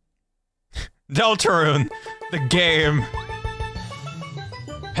 Deltarune, the game.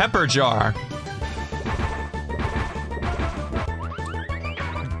 Pepper jar.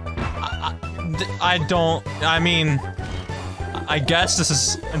 I guess this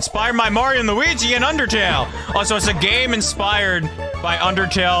is inspired by Mario and Luigi and Undertale. Also, it's a game inspired by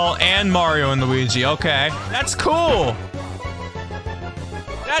Undertale and Mario and Luigi. Okay, that's cool.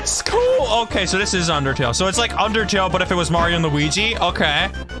 That's cool. Okay, so this is Undertale. So it's like Undertale, but if it was Mario and Luigi. Okay,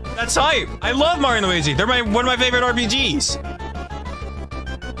 that's hype. I love Mario and Luigi. They're one of my favorite RPGs.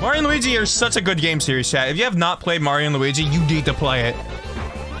 Mario and Luigi are such a good game series, chat. If you have not played Mario and Luigi, you need to play it.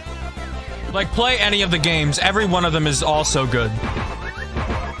 Like, play any of the games. Every one of them is also good.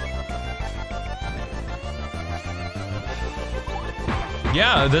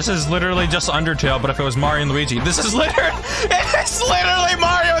 Yeah, this is literally just Undertale, but if it was Mario and Luigi. This is it's literally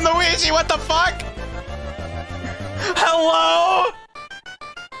Mario and Luigi, what the fuck? Hello?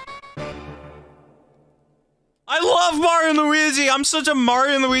 I love Mario and Luigi, I'm such a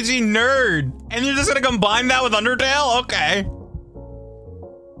Mario and Luigi nerd. And you're just gonna combine that with Undertale? Okay.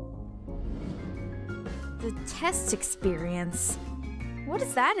 The test experience. What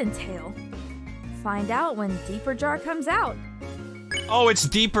does that entail? Find out when Deeper Jar comes out. Oh, it's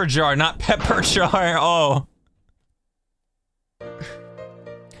Deeper Jar, not Pepper Jar. Oh.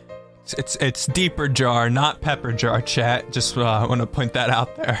 It's deeper jar, not pepper jar, chat. Just want to point that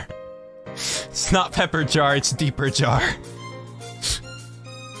out there. It's not pepper jar, it's deeper jar.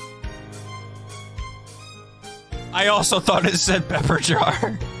 I also thought it said pepper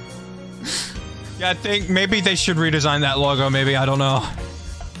jar. Yeah, I think maybe they should redesign that logo, maybe, I don't know.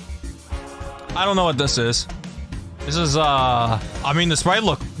 I don't know what this is. This is, I mean, the sprite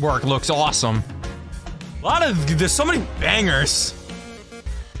work looks awesome. There's so many bangers.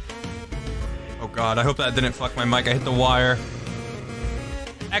 Oh god, I hope that didn't fuck my mic, I hit the wire.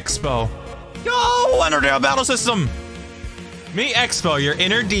 Expo. Yo, Undertale battle system! Meet Expo, your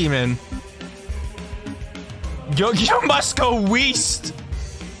inner demon. You must go west!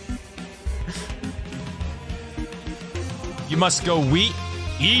 You must go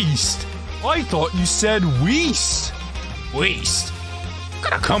east. I thought you said west. West? What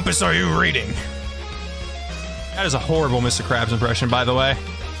kind of compass are you reading? That is a horrible Mr. Krabs impression, by the way.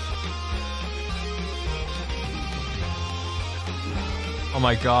 Oh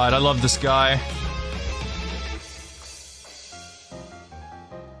my god, I love this guy.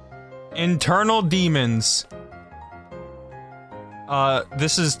 Internal demons.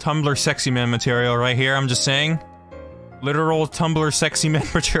 This is Tumblr sexy man material right here, I'm just saying. Literal Tumblr sexy man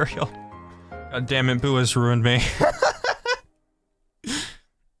material. God damn it, Boo has ruined me.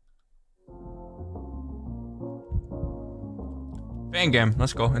 Fan game,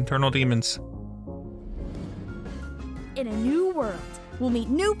 let's go. Internal demons. In a new world, we'll meet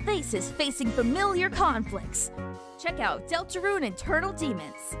new faces facing familiar conflicts. Check out Deltarune Internal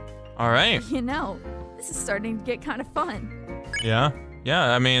Demons. Alright. You know, this is starting to get kind of fun. Yeah,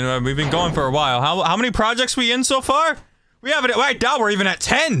 I mean, we've been going for a while. How many projects we in so far? We haven't. I doubt we're even at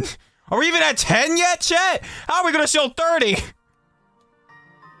 10. Are we even at 10 yet, chat? How are we gonna show 30?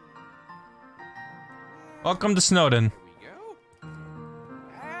 Welcome to Snowden. Here we go.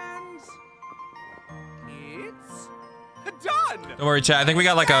 And it's done. Don't worry, chat. I think we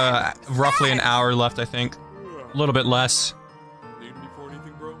got like a roughly an hour left. I think, a little bit less.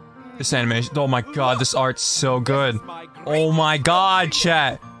 This animation. Oh my god, this art's so good. Oh my god,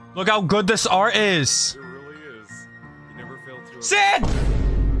 chat. Look how good this art is. It really is. You never fail to. Sid!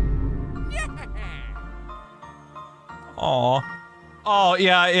 Aw. Oh,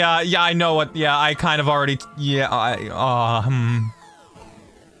 yeah, I know what, yeah, I kind of already, yeah,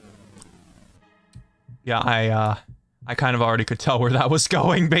 Yeah, I kind of already could tell where that was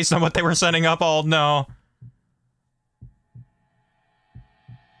going based on what they were setting up. Oh, no.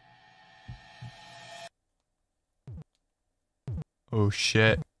 Oh,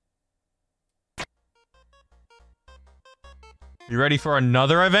 shit. You ready for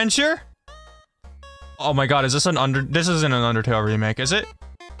another adventure? Oh my god, is this this isn't an Undertale remake, is it?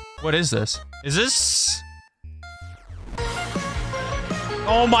 What is this? Is this...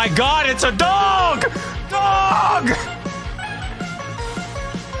 Oh my god, it's a dog! Dog!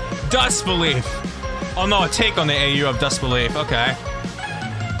 Dust Belief. Oh no, a take on the AU of Dust Belief, okay.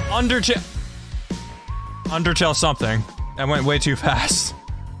 Undertale something. That went way too fast.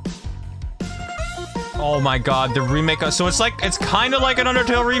 Oh my god, the remake. So it's like, it's kind of like an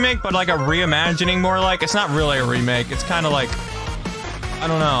Undertale remake, but like a reimagining more like. It's not really a remake. It's kind of like, I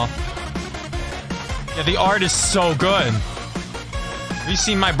don't know. Yeah, the art is so good. Have you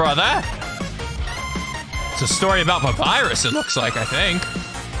seen my brother? It's a story about Papyrus, it looks like, I think.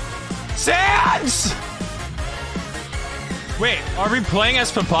 Sans! Wait, are we playing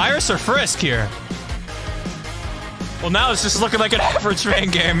as Papyrus or Frisk here? Well, now it's just looking like an average fan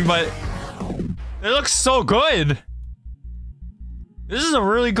game, but it looks so good. This is a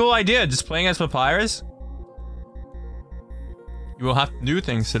really cool idea, just playing as Papyrus. You will have new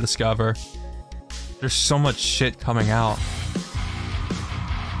things to discover. There's so much shit coming out.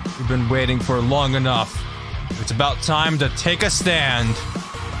 We've been waiting for long enough. It's about time to take a stand.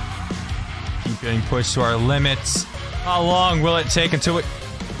 Keep getting pushed to our limits. How long will it take until we...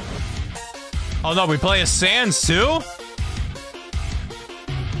 Oh no, we play as Sans too?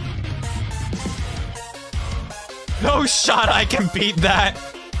 No shot I can beat that.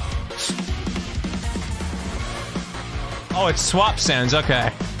 Oh, it's Swap Sans,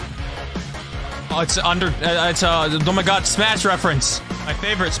 okay. Oh, it's oh my god, Smash reference. My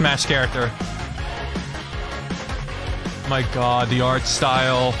favorite Smash character. Oh my god, the art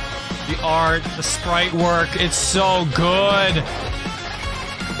style. The art, the sprite work, it's so good.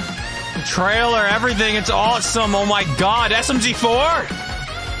 The trailer, everything, it's awesome. Oh my god, SMG4?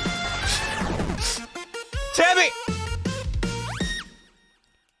 Tammy!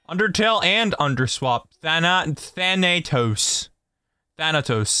 Undertale and Underswap. Thanatos.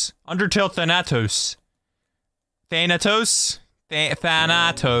 Undertale Thanatos. Thanatos?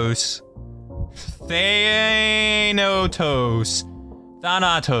 Thanatos. Thanatos.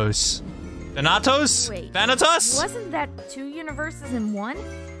 Thanatos. Thanatos? Wait, Thanatos? Wasn't that 2 universes in one?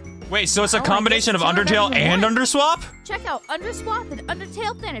 Wait, so it's a Oh, I combination of guess it's Undertale all in and one. Underswap? Check out Underswap and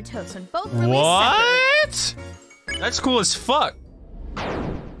Undertale Thanatos and both released What? That's cool as fuck.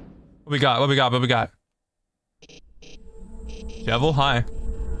 What we got? What we got? What we got? Jevil, hi.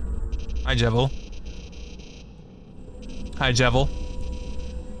 Hi, Jevil. Hi, Jevil.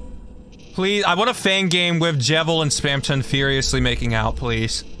 Please, I want a fan game with Jevil and Spamton furiously making out,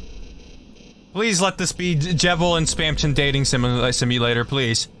 please. Please let this be Jevil and Spamton dating simulator,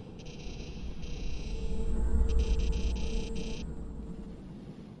 please.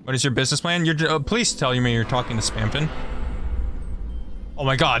 What is your business plan? Please tell me you're talking to Spamton. Oh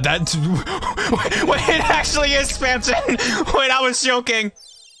my god, that- Wait, it actually is Spamton! Wait, I was joking!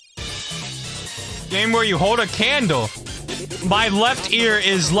 Game where you hold a candle. My left ear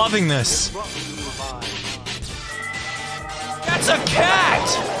is loving this. That's a cat!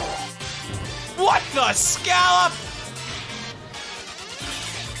 What the scallop?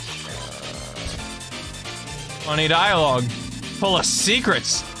 Funny dialogue. Full of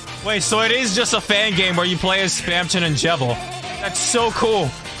secrets. Wait, so it is just a fan game where you play as Spamton and Jevil. That's so cool.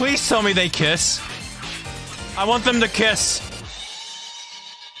 Please tell me they kiss. I want them to kiss.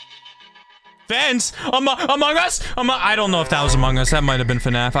 Fans? Among Us? I don't know if that was Among Us. That might have been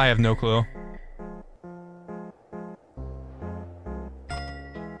FNAF. I have no clue.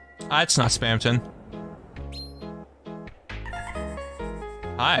 It's not Spamton.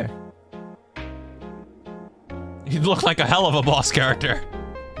 Hi. You look like a hell of a boss character.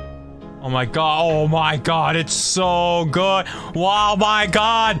 Oh my god, it's so good. Wow, my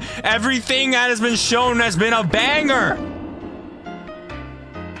god, everything that has been shown has been a banger.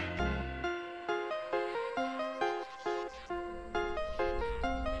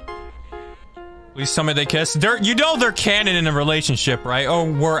 Please tell me they kiss. You know they're canon in a relationship, right? Oh,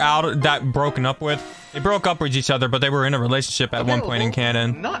 we're broken up with. They broke up with each other, but they were in a relationship at one point in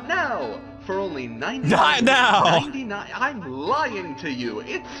canon. Not now! For only 99. Not now! 99. I'm lying to you.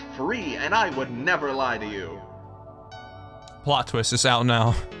 It's free, and I would never lie to you. Plot twist is out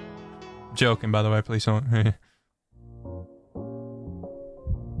now. Joking, by the way. Please don't.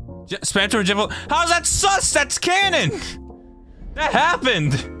 Spamton and Jevil. How's that sus? That's canon. That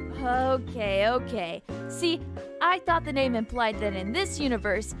happened. Okay. See, I thought the name implied that in this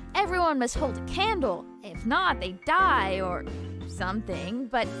universe, everyone must hold a candle. If not, they die or something.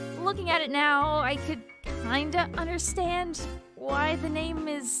 But looking at it now, I could kinda understand why the name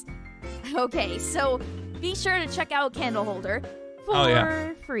is... Okay, so be sure to check out Candle Holder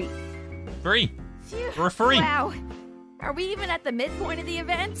for free. Free. Phew. For free. Wow. Are we even at the midpoint of the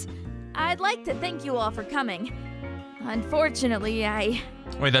event? I'd like to thank you all for coming. Unfortunately,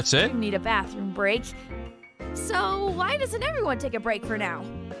 Wait, that's it? do need a bathroom break. So why doesn't everyone take a break for now?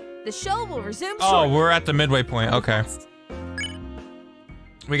 The show will resume shortly. Oh, we're at the midway point. Okay.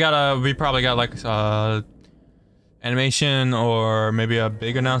 We probably got like animation or maybe a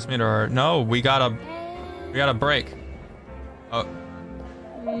big announcement or no, we got a break. Oh.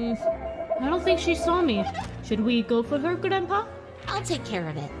 I don't think she saw me. Should we go for her, Grandpa? I'll take care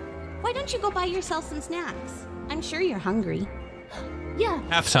of it. Why don't you go buy yourself some snacks? I'm sure you're hungry. Yeah.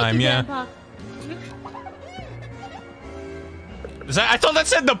 Halftime, yeah. Grandpa. Is that? I thought that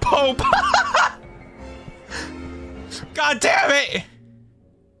said the Pope. God damn it!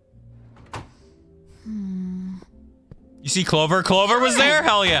 You see Clover? Clover was there?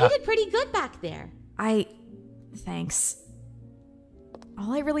 Hell yeah. You did pretty good back there. Thanks.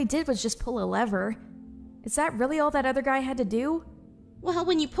 All I really did was just pull a lever. Is that really all that other guy had to do? Well,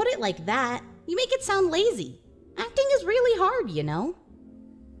 when you put it like that, you make it sound lazy. Acting is really hard, you know?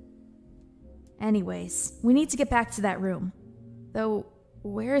 Anyways, we need to get back to that room. Though,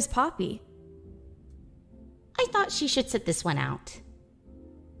 where is Poppy? I thought she should sit this one out.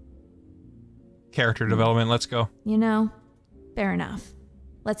 Character development, let's go. You know, fair enough.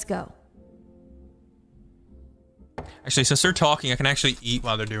 Let's go. Actually, since they're talking, I can actually eat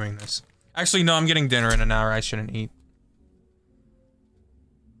while they're doing this. Actually, no, I'm getting dinner in an hour. I shouldn't eat.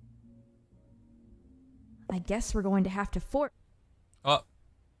 I guess we're going to have to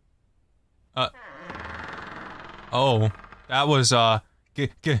Oh, that was,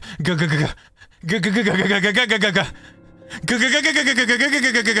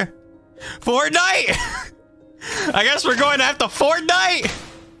 Fortnite! I guess we're going to have to Fortnite!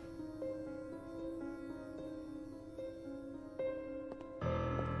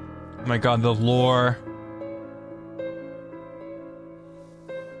 Oh my god, the lore.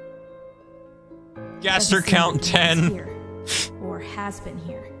 Gaster count 10. has been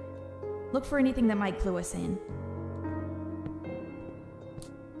here. Look for anything that might clue us in.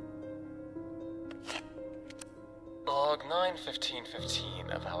 Log 9-15-15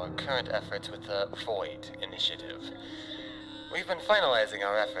 of our current efforts with the Void Initiative. We've been finalizing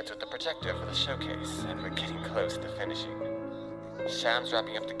our efforts with the projector for the showcase, and we're getting close to finishing. Sham's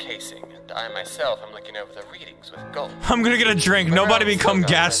wrapping up the casing, and I myself am looking over the readings with gold. I'm gonna get a drink. Nobody become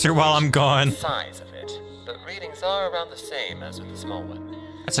Gaster while I'm gone. The size of it, but readings are around the same as with the small one.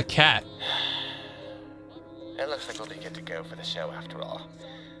 That's a cat. It looks like we'll be good to go for the show after all.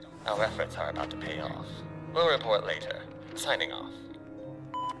 Our efforts are about to pay off. We'll report later. Signing off.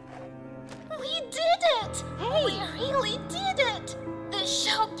 We did it! Hey! We really did it! The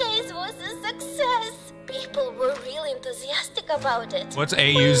showcase was a success! People were really enthusiastic about it. What's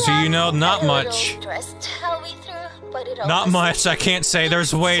AUs, do you know? Not much. Not much, I can't say.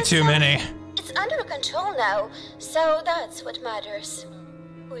 There's way too many. It's under control now, so that's what matters.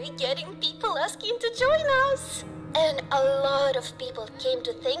 We're getting people asking to join us. And a lot of people came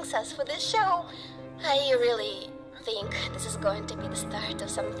to thank us for this show. I really think this is going to be the start of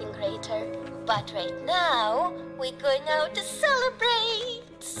something greater. But right now, we're going out to celebrate.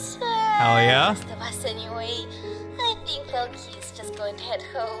 Hell yeah. The rest of us anyway. I think Loki's just going to head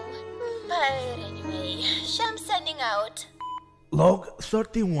home. But anyway, Sham's sending out. Log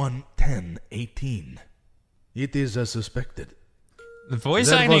 31-10-18. It is as suspected. The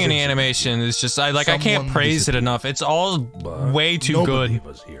voice acting and the animation is just, I can't praise it enough. It's all way too good. Nobody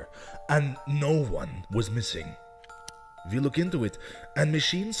was here, and no one was missing. We look into it, and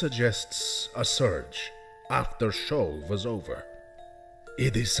machine suggests a surge after show was over.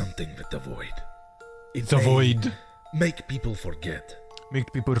 It is something with the void. The void. Make people forget.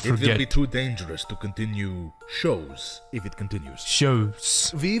 Make people It will forget. be too dangerous to continue shows if it continues.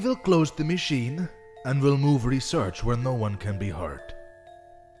 Shows. We will close the machine, and will move research where no one can be hurt.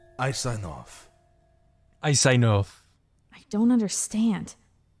 I sign off. I sign off. I don't understand.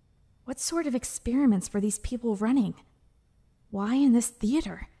 What sort of experiments were these people running? Why in this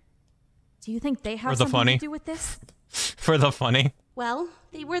theater? Do you think they have something to do with this? For the funny. Well,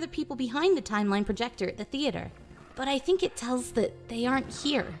 they were the people behind the timeline projector at the theater. But I think it tells that they aren't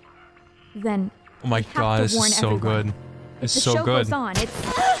here. Then oh my god, this is so good. It's so good. If the show goes on, it's...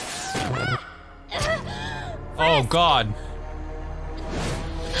 Oh god.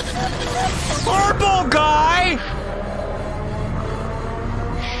 Purple guy!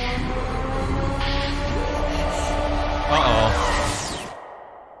 Uh-oh.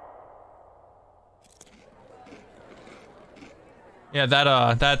 Yeah,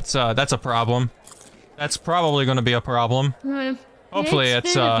 that's a problem. That's probably gonna be a problem. Hopefully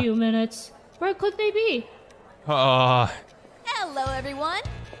it's been a few minutes. Where could they be? Hello everyone.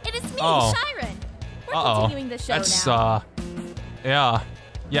 It is me, Shiren. We're continuing the show now. Yeah.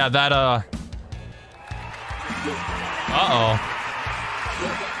 Yeah, that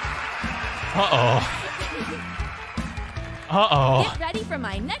Get ready for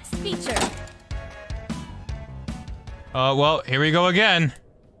my next feature. Well, here we go again.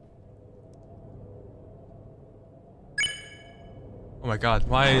 Oh my god,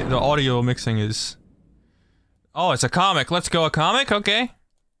 why the audio mixing is... Oh, it's a comic. Let's go, a comic? Okay.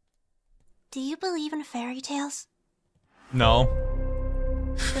 Do you believe in fairy tales? No.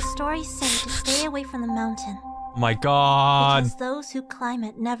 The stories say to stay away from the mountain. Oh my god. Because those who climb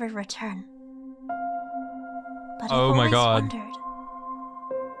it never return. But oh my god. Wondered,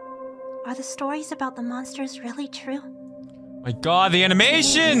 are the stories about the monsters really true? My god, the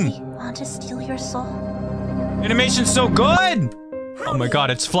animation! Do they want to steal your soul? Animation's so good! Oh my god,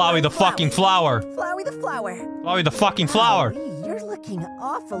 it's Flowey the fucking flower. Flowey the flower. Flowey the fucking flower. Golly, you're looking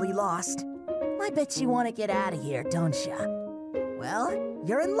awfully lost. I bet you want to get out of here, don't ya? Well,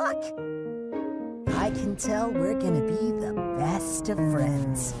 you're in luck. I can tell we're gonna be the best of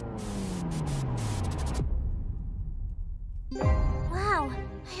friends. Wow, I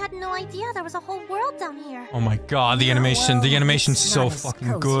had no idea there was a whole world down here. Oh my god, the animation's so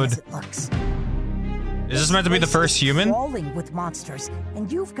fucking good. Is this meant to be the first human? Crawling with monsters,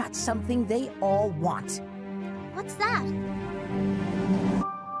 and you've got something they all want. What's that?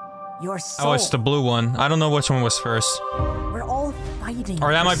 Your soul. Oh, it's the blue one. I don't know which one was first. We're all fighting.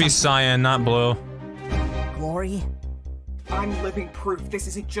 Or that might be cyan, not blue. Glory. I'm living proof this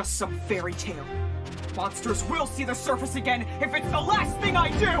isn't just some fairy tale. Monsters will see the surface again if it's the last thing I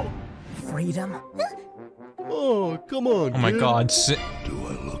do! Freedom? Oh, come on, oh my god. Do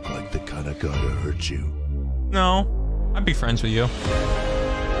I look like the kind of guy to hurt you? No. I'd be friends with you.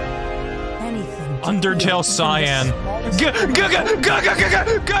 Anything. Undertale cyan. I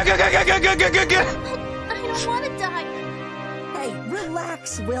don't want to die. Hey,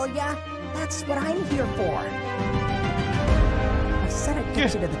 relax, will ya? That's what I'm here for. I said I'd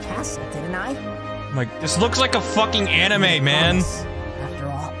get you to the castle, didn't I? Like, this looks like a fucking anime, man. After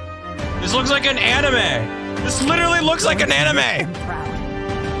all. This looks like an anime. This literally looks like an anime.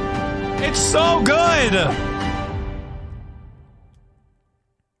 It's so good.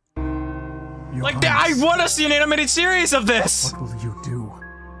 Like, I want to see an animated series of this. What will you do?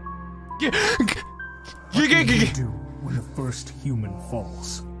 What will you do when the first human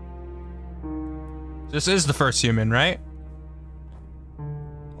falls? This is the first human, right?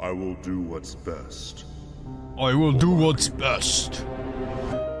 I will do what's best. I will do what's best.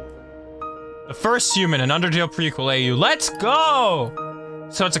 The first human, an Undertale prequel AU. Let's go!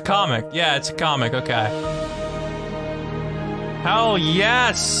 So it's a comic. Yeah, it's a comic. Okay. Hell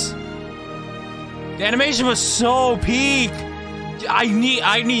yes! The animation was so peak. I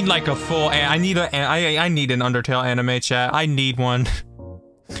need like a full. I need an Undertale anime, chat. I need one.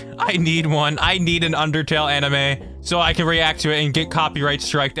 I need one. I need an Undertale anime so I can react to it and get copyright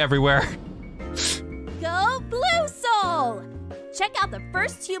striked everywhere. Go Blue Soul! Check out the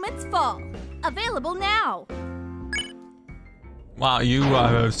first humans fall. Available now. Wow, you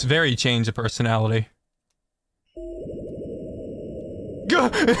very changed of personality. Go.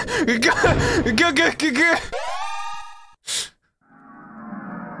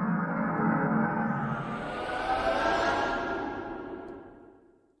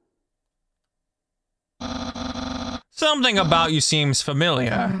 Something about you seems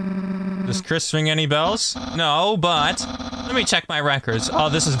familiar. Does Chris ring any bells? No, but let me check my records. Oh,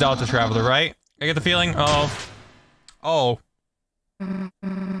 this is Delta Traveler, right? I get the feeling. Oh.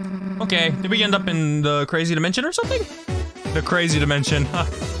 Okay, did we end up in the crazy dimension or something? The crazy dimension. Huh.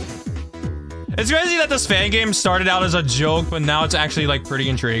 It's crazy that this fan game started out as a joke, but now it's actually like pretty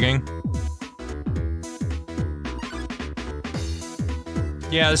intriguing.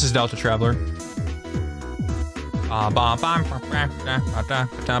 Yeah, this is Delta Traveler. If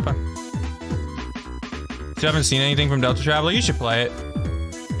you haven't seen anything from Delta Traveler, you should play it.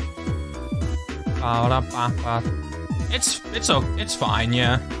 It's fine,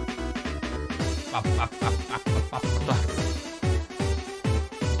 yeah.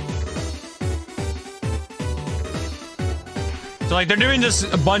 So like they're doing just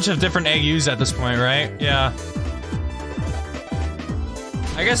a bunch of different AUs at this point, right? Yeah.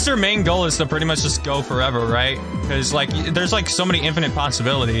 I guess their main goal is to pretty much just go forever, right? Because like there's like so many infinite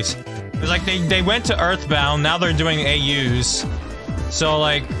possibilities. It's like they went to Earthbound, now they're doing AUs. So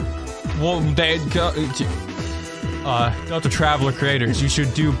like, well, they go. Delta Traveler creators, you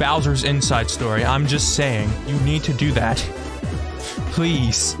should do Bowser's Inside Story. I'm just saying, you need to do that.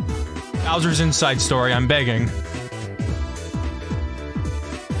 Please. Bowser's Inside Story, I'm begging.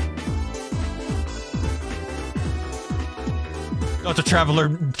 Delta Traveler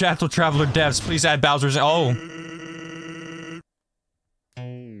devs, please add Bowser's. Oh.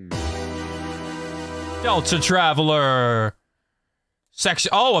 Delta Traveler. Section.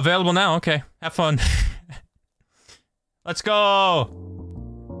 Oh, available now. Okay. Have fun. Let's go.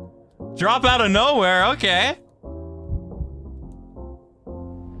 Drop out of nowhere. Okay.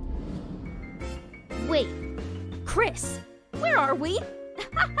 Wait. Chris, where are we?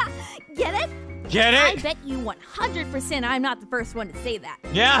 Get it? Get it? I bet you 100% I'm not the first one to say that.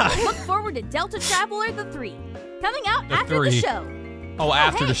 Yeah. Look forward to Delta Traveler the 3. Coming out after the show. Oh,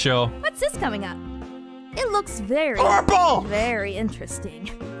 after the show. What's this coming up? It looks very, purple! Very interesting.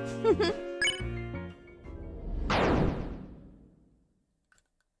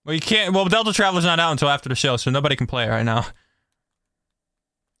 Well, you can't. Well, Delta Traveler's not out until after the show, so nobody can play it right now.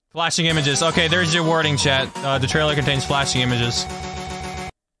 Flashing images. Okay, there's your wording, chat. The trailer contains flashing images.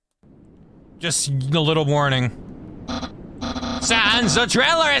 Just a little warning. Sans, the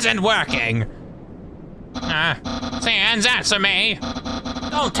trailer isn't working! Sans, answer me!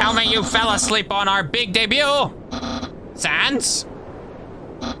 Don't tell me you fell asleep on our big debut! Sans?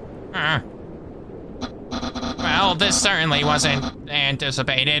 Well, this certainly wasn't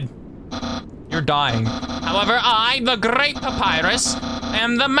anticipated. You're dying. However, I, the great Papyrus,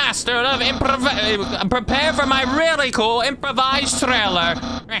 am the master of prepare for my really cool improvised trailer.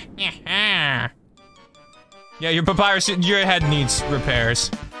 Yeah, your Papyrus, your head needs repairs.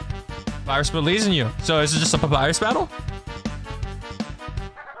 Papyrus believes in you. So is it just a Papyrus battle?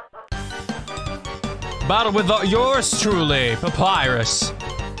 Battle with yours truly, Papyrus.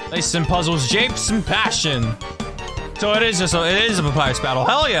 Laced in puzzles, japes, and passion. So it is a Papyrus battle.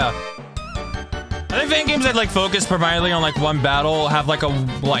 Hell yeah! I think fan games that like focus primarily on like one battle have like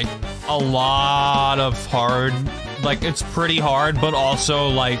a lot of hard, like it's pretty hard, but also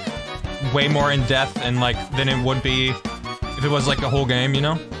like way more in depth and like than it would be if If it was like the whole game, you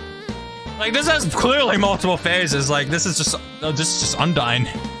know? Like, this has clearly multiple phases. Like, this is just Undyne.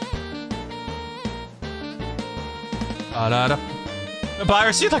 The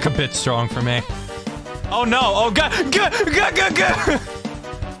virus seems like a bit strong for me. Oh no! Oh god!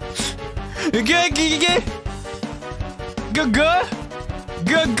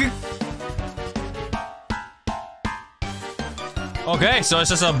 Okay, so it's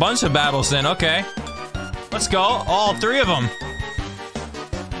just a bunch of battles then. Okay, let's go. All 3 of them.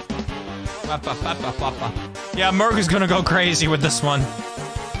 Yeah, Merc is gonna go crazy with this one.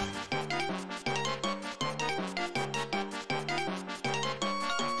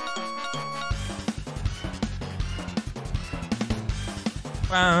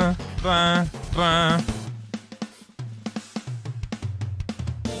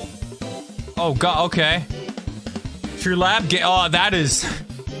 Oh god, okay. True Lab, oh, that is...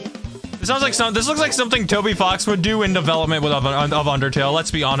 This sounds like this looks like something Toby Fox would do in development of Undertale, let's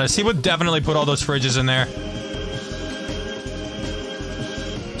be honest. He would definitely put all those fridges in there.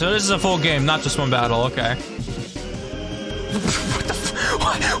 So this is a full game, not just one battle, okay.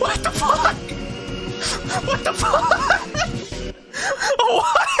 What the fuck? What the fuck?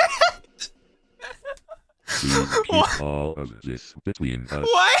 What? Keep all of this between us.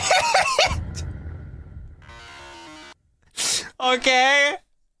 What? Okay.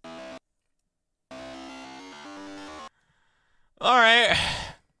 Alright.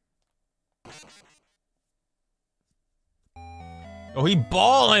 Oh, he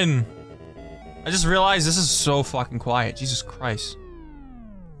ballin'! I just realized this is so fucking quiet. Jesus Christ.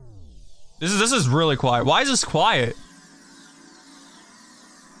 This is really quiet. Why is this quiet?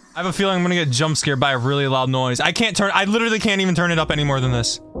 I have a feeling I'm gonna get jump scared by a really loud noise. I literally can't even turn it up any more than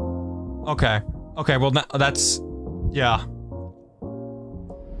this. Okay. Okay, well that's... yeah.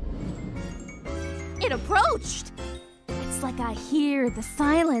 It approached! It's like I hear the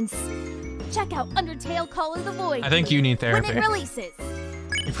silence. Check out Undertale Call of the Void. I think you need therapy. When it releases.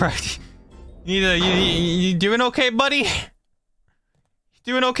 You doing okay, buddy? You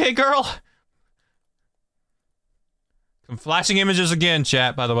doing okay, girl? I'm flashing images again,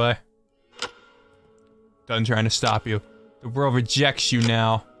 chat, by the way. Done trying to stop you. The world rejects you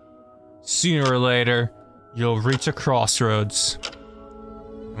now. Sooner or later, you'll reach a crossroads.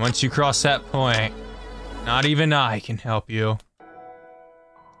 And once you cross that point, not even I can help you.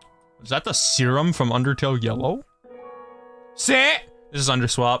 Is that the serum from Undertale Yellow? Sit! This is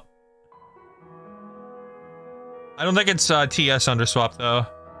Underswap. I don't think it's TS Underswap though.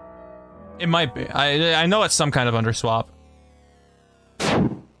 It might be. I know it's some kind of Underswap.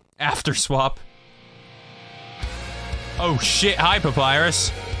 After swap. Oh shit, hi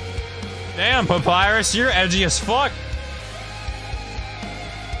Papyrus. Damn Papyrus, you're edgy as fuck.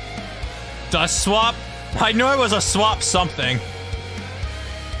 Dust swap? I knew it was a swap something.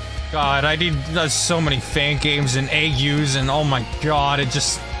 God, I need so many fan games and AUs and oh my god, it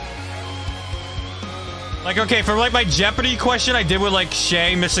just... Like, okay, for like my Jeopardy question I did with like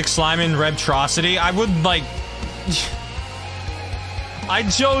Shay, Mystic Slime, and Rebtrocity, I would like... I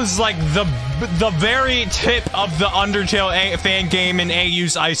chose like the very tip of the Undertale fan game and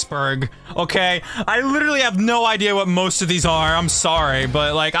AU's iceberg, okay? I literally have no idea what most of these are, I'm sorry,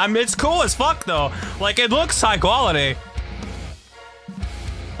 but like, it's cool as fuck though. Like, it looks high quality.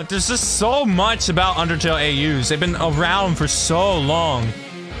 Like, there's just so much about Undertale AUs. They've been around for so long.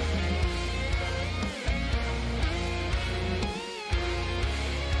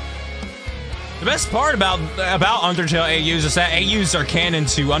 The best part about Undertale AUs is that AUs are canon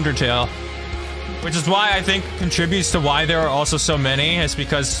to Undertale. Which is why I think contributes to why there are also so many, is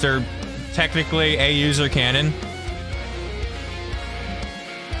because they're technically AUs are canon.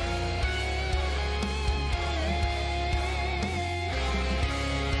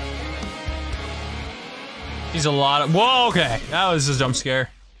 He's a lot of- whoa, okay. That was a jump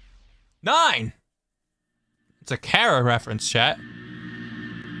scare. 9! It's a Kara reference, chat.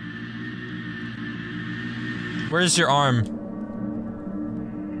 Where's your arm?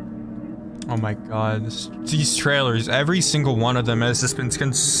 Oh my god, these trailers, every single one of them has just been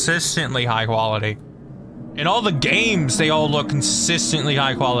consistently high quality. In all the games, they all look consistently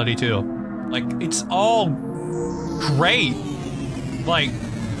high quality too. Like, it's all great. Like...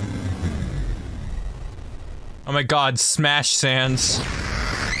 Oh my god, Smash Sands.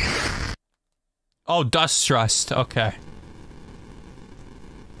 Oh, Dust Trust, okay.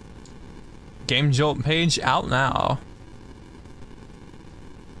 Game Jolt page out now.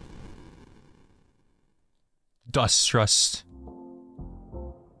 Dust Trust.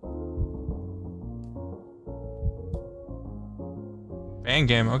 Fan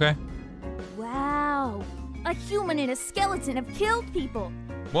game, okay. Wow. A A human and a skeleton have killed people.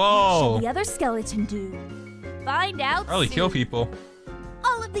 Whoa. What should the other skeleton do? Find out Probably soon. kill people.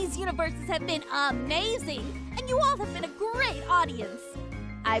 All of these universes have been amazing, and you all have been a great audience.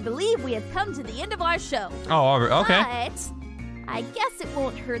 I believe we have come to the end of our show. Oh, okay. But I guess it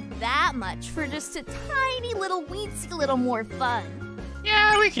won't hurt that much for just a tiny little weensy little more fun.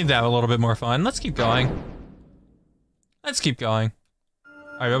 Yeah, we can have a little bit more fun. Let's keep going. Let's keep going.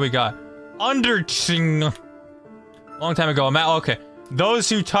 Alright, what we got? Undertale. Long time ago, okay. Those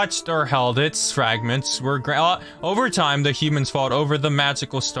who touched or held its fragments were over time, the humans fought over the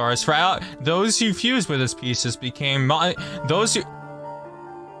magical stars. Those who fused with its pieces became those who...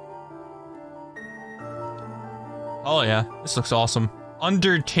 Oh yeah, this looks awesome.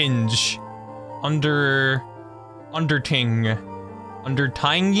 Undertinge. Underting.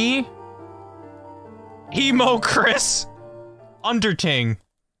 Undertingy? Emo Chris. Underting.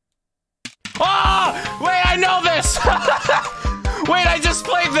 Ah! Wait, I know this! Wait, I just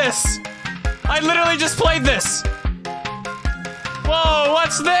played this! I literally just played this! Whoa,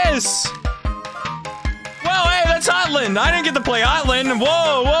 what's this? Whoa, hey, that's Hotland! I didn't get to play Hotland!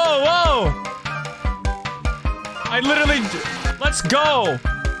 Whoa, whoa, whoa! I literally... Let's go!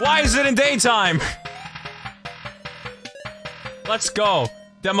 Why is it in daytime? Let's go.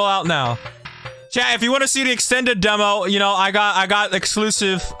 Demo out now. Chat, if you want to see the extended demo, you know, I got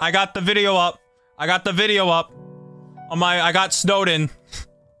exclusive. I got the video up. I got Snowden.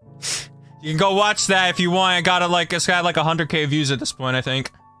 You can go watch that if you want. It's got like 100K views at this point, I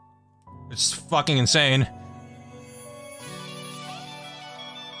think. It's fucking insane.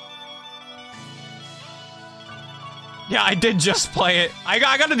 Yeah, I did just play it. I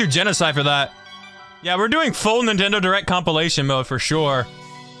gotta do Genocide for that. Yeah, we're doing full Nintendo Direct compilation mode for sure.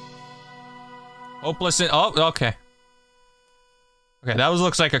 Hopeless and- oh, okay. Okay, that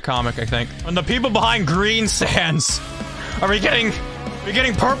looks like a comic, I think. And the people behind green sands. Are we getting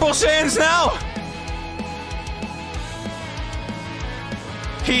purple sands now?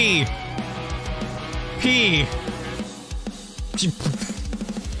 Peak. PD.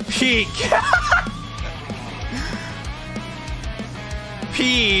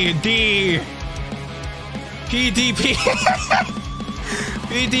 PDP.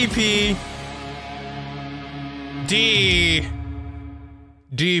 PDP. D.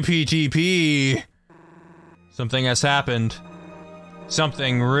 DPTP. Something has happened.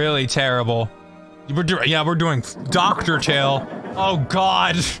 Something really terrible. We're doing Dr. Tale. Oh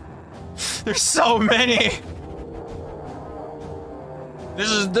god. There's so many.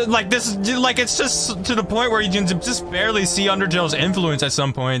 It's just to the point where you can just barely see Undertale's influence at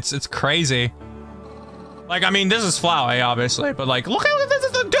some points. It's crazy. Like, I mean, this is Flowey, obviously, but like, look at this,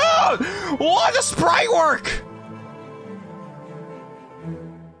 dude! What the sprite work?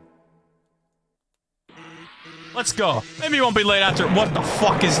 Let's go. Maybe it won't be late after. What the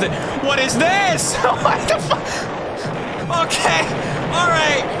fuck is this? What is this? What the fuck? Okay, all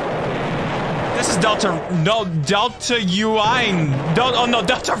right. This is Deltarune.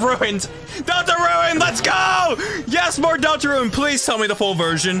 Deltarune, let's go! Yes, more Deltarune. Please tell me the full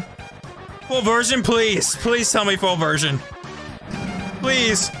version. Full version, please. Please tell me full version.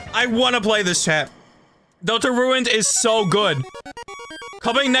 Please. I want to play this, chat. Deltarune is so good.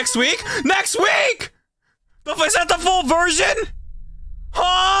 Coming next week? Next week! Is that the full version?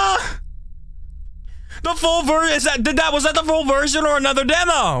 Huh? The full version? Was that the full version or another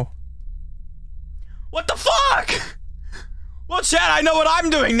demo? What the fuck? Well, chat, I know what I'm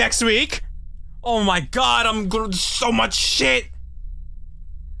doing next week. Oh my god, I'm going to so much shit.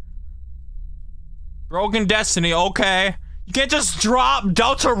 Broken Destiny, okay. You can't just drop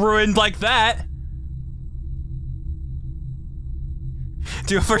Deltarune like that.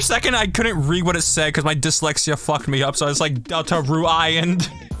 Dude, for a second I couldn't read what it said because my dyslexia fucked me up, so I was like, Deltarune.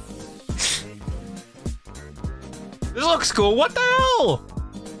 This looks cool, what the hell?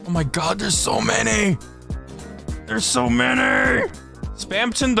 Oh my god, there's so many! There's so many!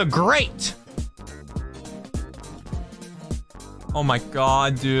 Spamton the Great! Oh my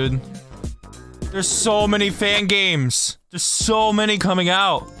god, dude. There's so many fan games! There's so many coming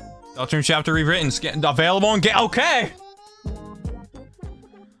out! Deltarune Chapter Rewritten, available on okay!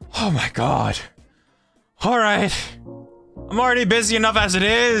 Oh my god. Alright. I'm already busy enough as it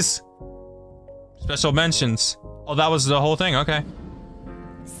is! Special mentions. Oh, that was the whole thing, okay.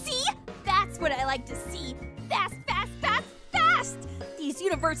 See? That's what I like to see. Fast, fast, fast, fast! These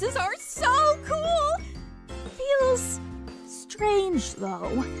universes are so cool! Feels strange,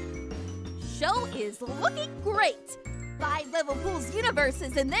 though. Show is looking great! 5-level pools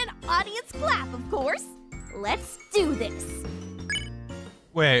universes and then audience clap, of course. Let's do this.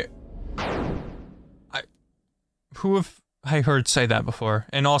 Wait. Who have I heard say that before?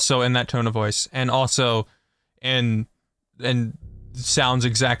 And also in that tone of voice. And also and sounds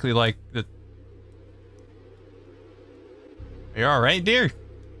exactly like the... Are you alright, dear?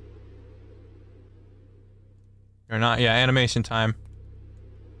 You're not. Yeah, animation time.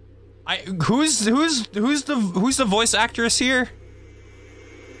 Who's the voice actress here?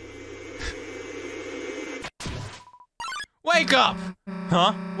 Wake up!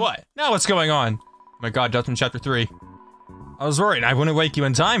 Huh? What? Now what's going on? Oh my god, Deltarune Chapter 3. I was worried I wouldn't wake you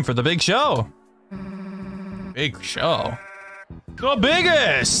in time for the big show. Big show? The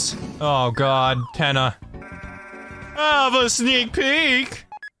biggest! Oh god, Tenna. Have a sneak peek!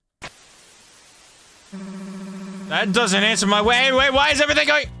 That doesn't answer my wait, why is everything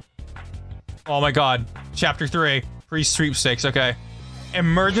going? Oh my god, Chapter 3. Pre-sweepstakes, okay.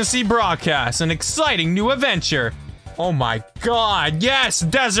 Emergency broadcast, an exciting new adventure. Oh my god, yes,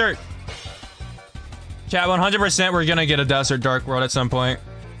 desert! Chat, 100% we're gonna get a desert Dark World at some point.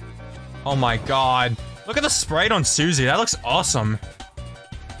 Oh my god. Look at the sprite on Susie, that looks awesome.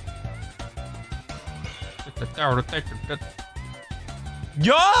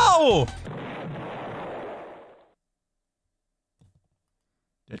 Yo!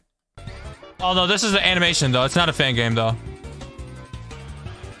 Oh no, this is the animation though, it's not a fan game though.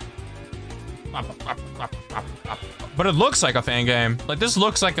 But it looks like a fan game. Like, this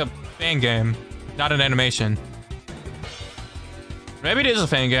looks like a fan game, not an animation. Maybe it is a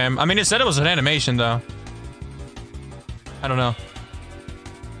fan game. I mean, it said it was an animation, though. I don't know.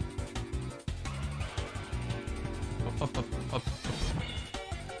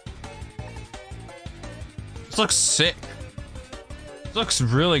 This looks sick. This looks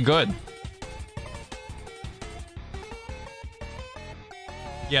really good.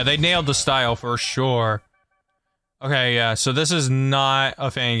 Yeah, they nailed the style for sure. Okay, yeah, so this is not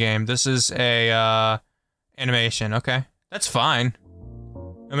a fan game. This is a, animation. Okay, that's fine.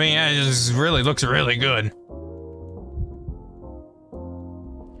 I mean, yeah, it just really looks really good.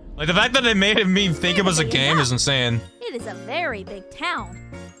 Like, the fact that they made me think it was a game is insane. It is a very big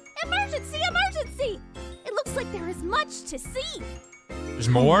town. Emergency! Emergency! It looks like there is much to see. There's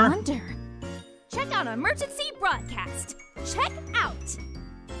more? I wonder. Check out Emergency Broadcast. Check out.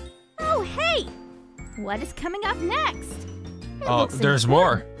 Oh, hey! What is coming up next? Oh, there's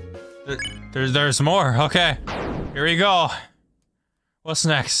more. There's more. Okay. Here we go. What's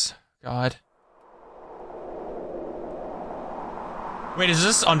next? God. Wait, is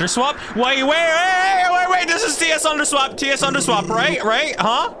this Underswap? Wait, this is TS Underswap. TS Underswap, right?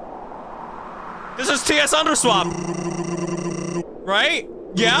 Huh? This is TS Underswap. Right?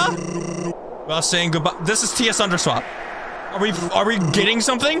 Yeah? Well, saying goodbye. This is TS Underswap. Are we getting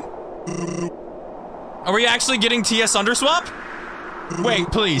something? Are we actually getting TS Underswap? Wait,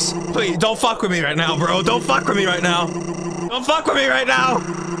 please, don't fuck with me right now, bro. Don't fuck with me right now. Don't fuck with me right now.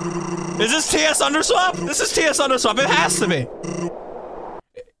 Is this TS Underswap? This is TS Underswap. It has to be.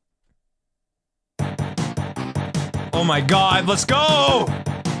 Oh my god, let's go!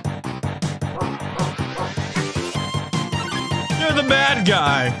 You're the bad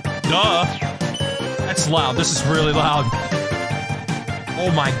guy. Duh. That's loud. This is really loud.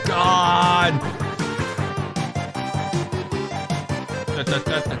 Oh my god.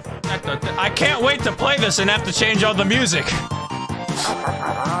 I can't wait to play this and have to change all the music.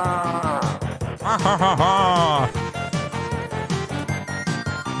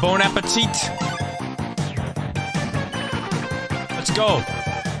 Bon appetit. Let's go.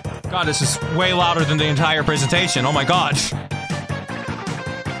 God, this is way louder than the entire presentation. Oh my god.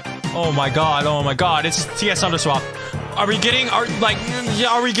 Oh my god, oh my god. It's TS Underswap. Are we getting, are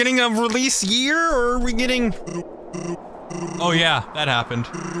we getting a release year, or are we getting... Oh yeah, that happened.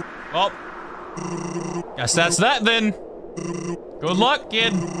 Well, guess that's that then. Good luck,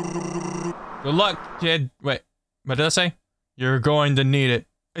 kid. Good luck, kid. Wait, what did I say? You're going to need it.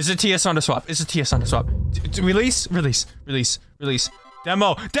 Is it TS Underswap? Is it TS Underswap? Release?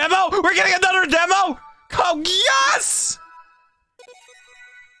 Demo! We're getting another demo! Oh, yes!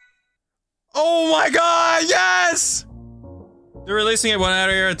 Oh my god, yes! They're releasing it one hour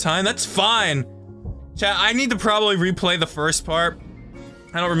at a time? That's fine. Chat, I need to probably replay the first part.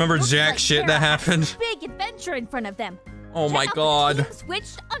 I don't remember jack shit that happened. Big adventure in front of them. Oh my god. Check out the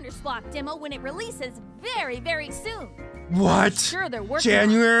Switched Underswap demo when it releases very, very soon. What? I'm sure they're working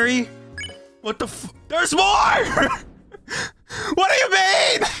January? What the f- There's more! What do you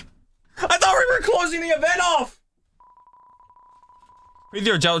mean? I thought we were closing the event off! Read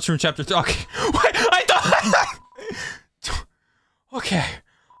your Deltarune Chapter 3. Okay. Wait, I thought-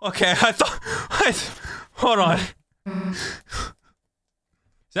 Okay, I thought- hold on. Is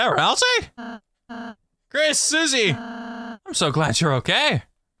that Rousey? Chris, Susie! I'm so glad you're okay.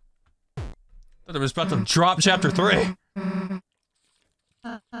 Thought I was about to drop chapter 3.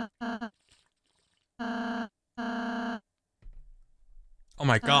 Oh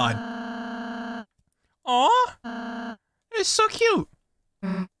my god. Aw! It's so cute.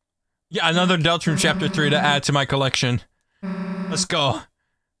 Yeah, another Deltarune chapter 3 to add to my collection. Let's go.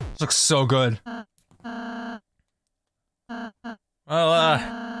 This looks so good. Well,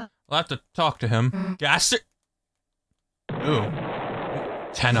 I'll have to talk to him. Gaster! Ooh.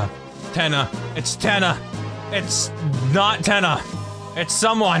 Tenna. Tenna. It's Tenna. It's not Tenna. It's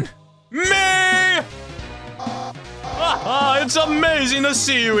someone. Me! It's amazing to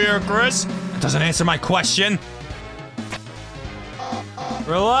see you here, Chris. That doesn't answer my question.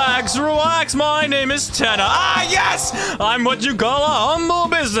 Relax, relax, my name is Tenna. Ah, yes! I'm what you call a humble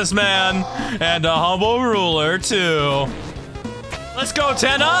businessman. And a humble ruler, too. Let's go,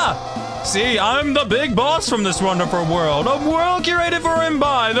 Tenna! See, I'm the big boss from this wonderful world. A world curated for and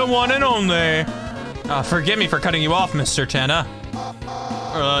by the one and only. Forgive me for cutting you off, Mr. Tenna.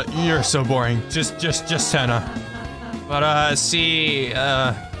 You're so boring. Just Tenna. But, see,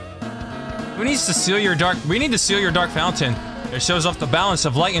 who needs to seal your dark... We need to seal your dark fountain. It shows off the balance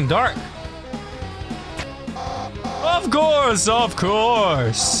of light and dark. Of course.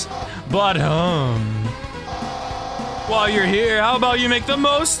 But, while you're here, how about you make the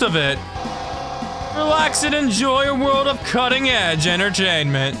most of it? Relax and enjoy a world of cutting-edge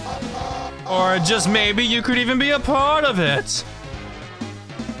entertainment. Or just maybe you could even be a part of it.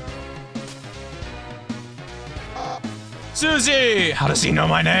 Susie! How does he know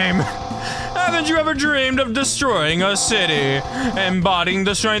my name? Haven't you ever dreamed of destroying a city? Embodying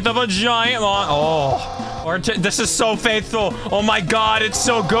the strength of a giant this is so faithful. Oh my god, it's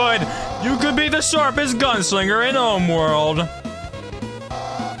so good. You could be the sharpest gunslinger in Homeworld.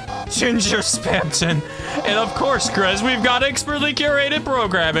 Ginger Spamton. And of course, Chris, we've got expertly curated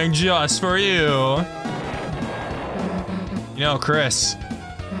programming just for you. You know, Chris,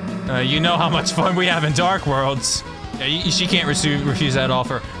 you know how much fun we have in Dark Worlds. Yeah, she can't refuse that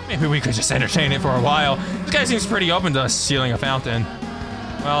offer. Maybe we could just entertain it for a while. This guy seems pretty open to us sealing a fountain.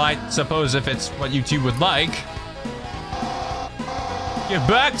 Well, I suppose if it's what you two would like. Get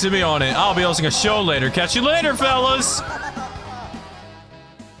back to me on it. I'll be hosting a show later. Catch you later, fellas.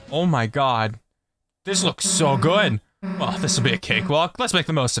 Oh my god. This looks so good. Well, this will be a cakewalk. Let's make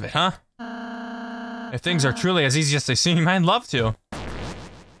the most of it, huh? If things are truly as easy as they seem, I'd love to.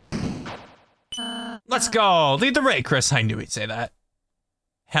 Let's go! Lead the way, Chris. I knew he'd say that.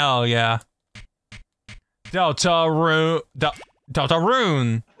 Hell yeah. Deltarune.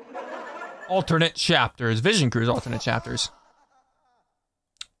 Alternate chapters. Vision Crew's alternate chapters.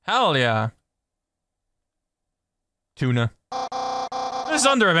 Hell yeah. Tuna. This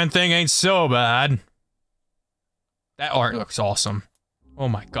UnderEvent thing ain't so bad. That art looks awesome. Oh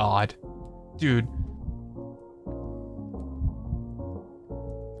my god. Dude.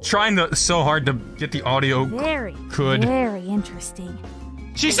 Trying so hard to get the audio Very interesting.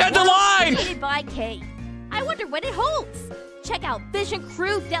 She said the line! Created by Kate. I wonder what it holds. Check out Vision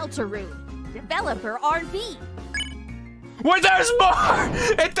Crew Deltarune. Developer RB. Wait, there's more!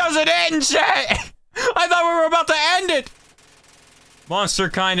 It doesn't end, chat! I thought we were about to end it! Monster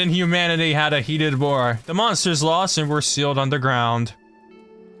kind and humanity had a heated war. The monsters lost and were sealed underground.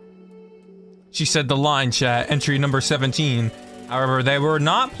 She said the line, chat. Entry number 17. However, they were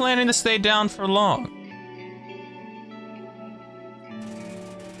not planning to stay down for long.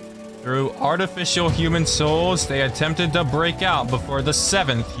 Through artificial human souls, they attempted to break out before the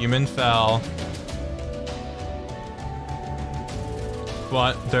 7th human fell.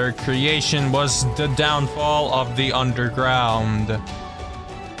 But their creation was the downfall of the underground.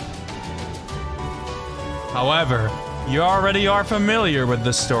 However, you already are familiar with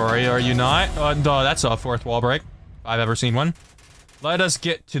the story, are you not? That's a fourth wall break, if I've ever seen one. Let us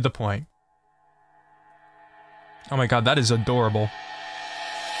get to the point. Oh my god, that is adorable.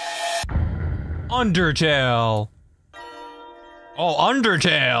 Undertale. Oh,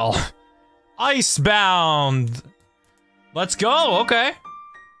 Undertale. Icebound. Let's go, okay.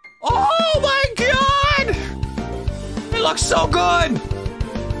 Oh my god! It looks so good!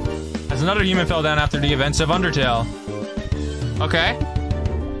 As another human fell down after the events of Undertale. Okay.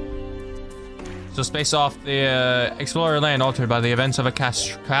 So space off the explorer land altered by the events of a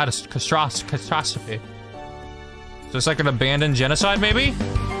catastrophe. So it's like an abandoned genocide, maybe?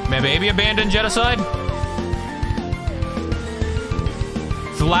 Maybe abandoned genocide?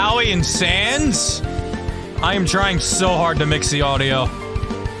 Flowey and Sands? I am trying so hard to mix the audio.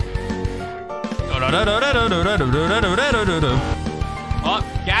 Oh,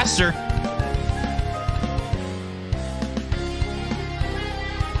 Gaster.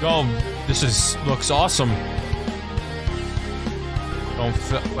 Go. Looks awesome. Don't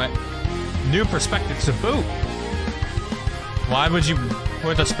wait. New perspective to boot. Why would you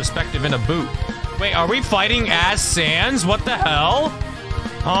put this perspective in a boot? Wait, are we fighting as Sans? What the hell?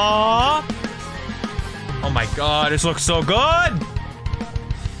 Huh? Oh my god, this looks so good!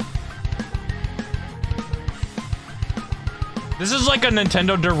 This is like a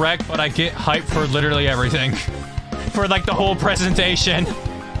Nintendo Direct, but I get hyped for literally everything. For like the whole presentation.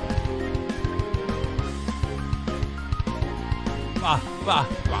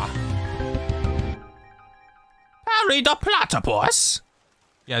 Harry the Platypus!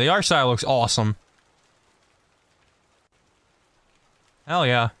 Yeah, the art style looks awesome. Hell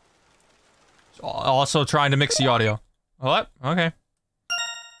yeah. Also trying to mix the audio. What? Okay.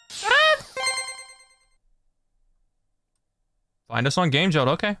 Find us on Game Jolt,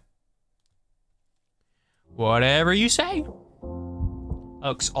 okay. Whatever you say.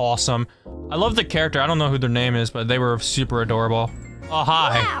 Looks awesome. I love the character. I don't know who their name is, but they were super adorable. Oh,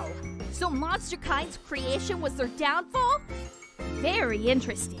 hi. Wow! So Monster Kind's creation was their downfall? Very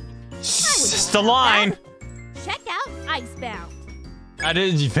interesting. It's the line. Check out Icebound. That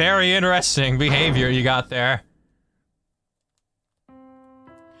is very interesting behavior you got there.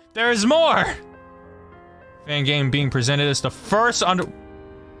 There's more! Fan game being presented as the first alright,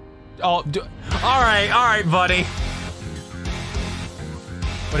 buddy.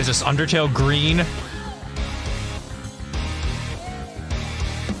 What is this, Undertale Green?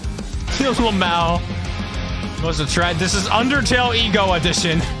 Lamau. This is Undertale Ego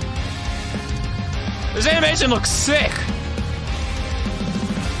Edition. This animation looks sick.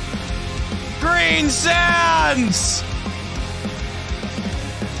 Green Sands!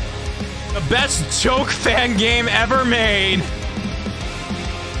 The best joke fan game ever made.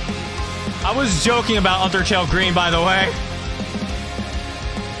 I was joking about Undertale Green, by the way.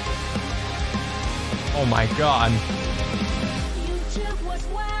 Oh my god.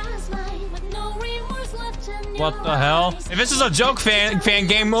 What the hell? If this is a joke fan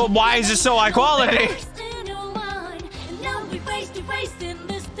game, why is it so high quality?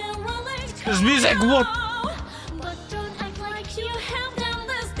 This music, what?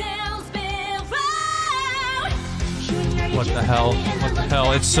 What the hell? What the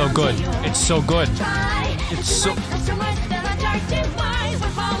hell? It's so good. It's so good. It's so...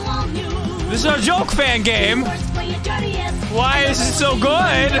 This is a joke fan game! Why is it so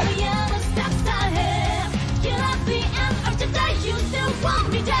good?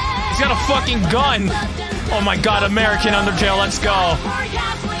 He's got a fucking gun! Oh my god, American Undertale, let's go!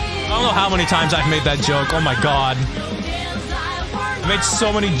 I don't know how many times I've made that joke, oh my god. I made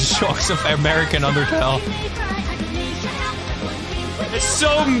so many jokes of American Undertale. It's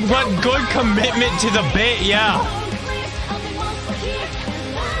so good commitment to the bit, yeah.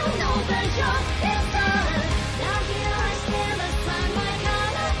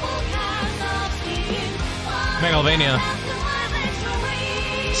 Megalovania.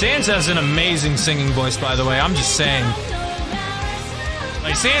 Sans has an amazing singing voice, by the way. I'm just saying.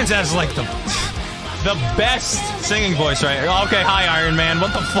 Like, Sans has, like, the best singing voice, right? Okay, hi, Iron Man.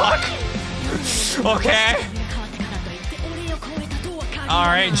 What the fuck? Okay.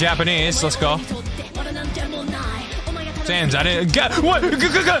 Alright, Japanese. Let's go. Sans, I didn't... What? What?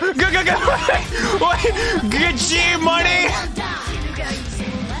 Get G money?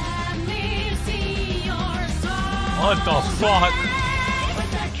 What the fuck?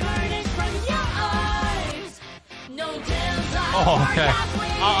 Oh, okay.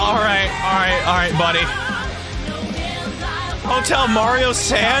 Alright, buddy. Hotel Mario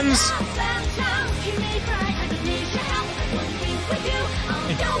Sans?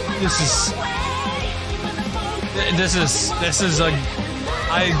 This is a...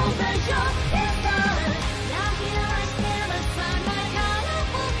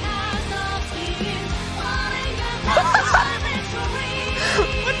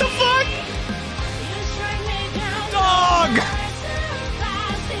 What the fuck? Dog!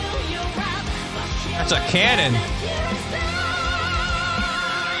 That's a cannon.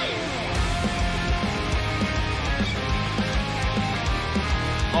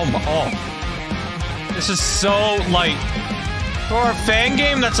 Oh. This is so, like... For a fan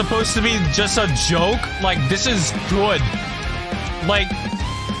game that's supposed to be just a joke, like, this is good. Like,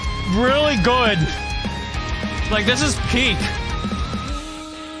 really good. Like, this is peak.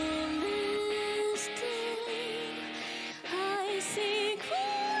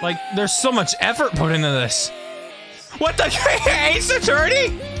 Like, there's so much effort put into this. What the? Ace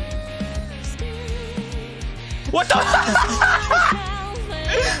Attorney? What the?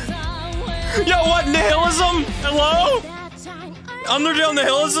 Yo, what nihilism? Hello? Undertale and the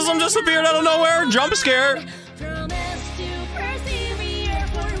Hillism just appeared out of nowhere. Jump scare.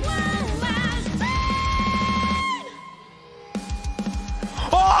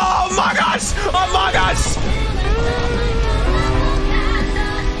 Oh, Among Us! Among Us!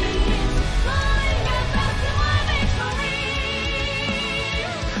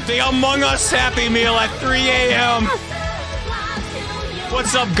 The Among Us Happy Meal at 3 a.m.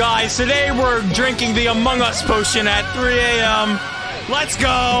 What's up, guys? Today we're drinking the Among Us potion at 3 a.m. Let's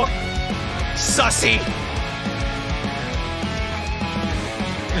go! Sussy!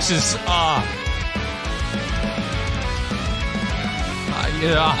 This is,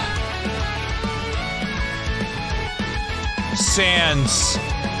 yeah. Sans.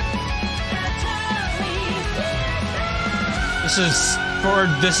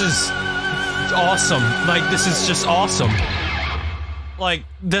 This is awesome. Like, this is just awesome. Like,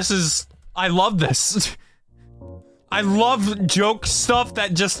 I love this. I love joke stuff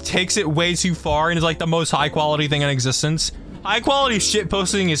that just takes it way too far and is like the most high quality thing in existence. High quality shit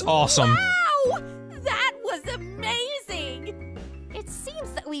posting is awesome. Wow! That was amazing! It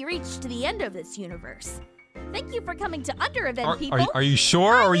seems that we reached the end of this universe. Thank you for coming to UnderEvent, people. Are you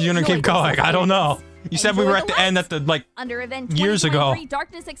sure, or are you gonna keep going? I don't know. You said we were at the end at the, like, UnderEvent years ago.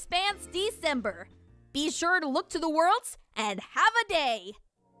 Darkness Expanse December. Be sure to look to the worlds and have a day.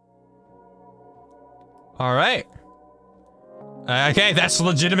 All right. Okay, that's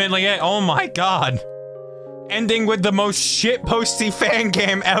legitimately it. Oh my god. Ending with the most shitposty fan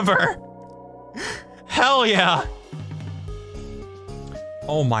game ever. Hell yeah.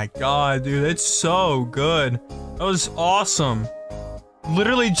 Oh my god, dude, it's so good. That was awesome.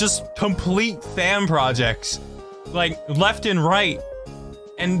 Literally just complete fan projects. Like, left and right.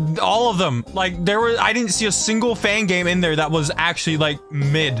 And all of them. Like, I didn't see a single fan game in there that was actually, like,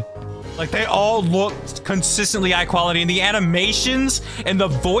 mid. Like, they all looked consistently high quality. And the animations and the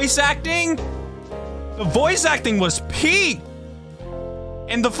voice acting was peak.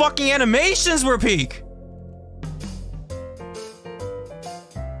 And the fucking animations were peak.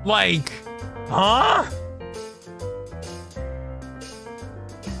 Like, huh?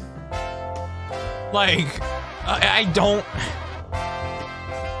 Like, I don't...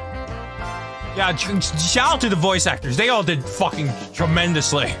 Yeah, shout out to the voice actors. They all did fucking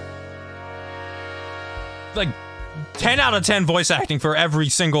tremendously. Like, 10 out of 10 voice acting for every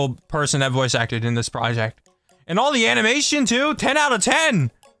single person that voice acted in this project. And all the animation, too. 10 out of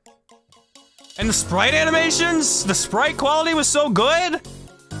 10. And the sprite animations, the sprite quality was so good.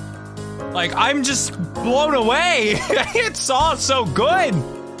 Like, I'm just blown away. It's all so good.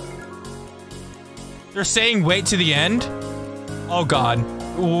 They're saying wait to the end? Oh god.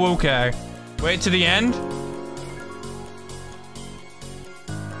 Ooh, okay. Wait to the end?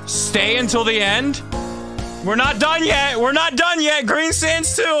 Stay until the end? We're not done yet! We're not done yet! Green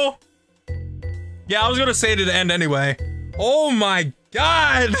Sands 2! Yeah, I was gonna say to the end anyway. Oh my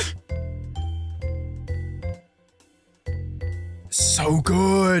god! So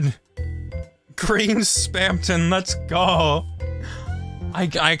good! Green Spampton, let's go!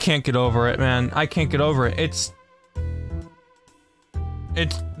 I can't get over it, man. I can't get over it.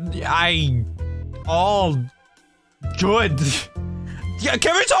 All good. Yeah,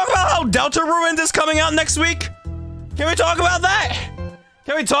 can we talk about how Deltarune is coming out next week? Can we talk about that?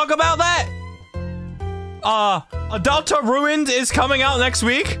 Can we talk about that? Deltarune is coming out next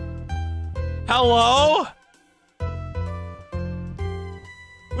week? Hello?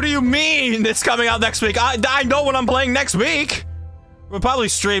 What do you mean it's coming out next week? I know what I'm playing next week. We'll probably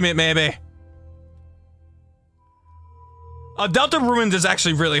stream it, maybe. Deltarune is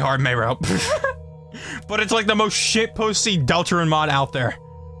actually really hard, Mayro. But it's like the most shitposty Deltarune mod out there.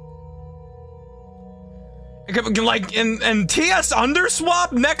 Like, and TS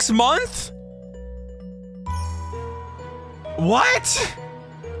Underswap next month? What?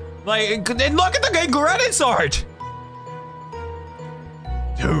 Like, and look at the credits art!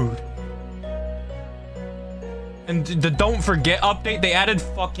 Dude. And the Don't Forget update, they added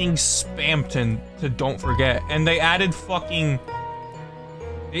fucking Spampton to Don't Forget. And they added fucking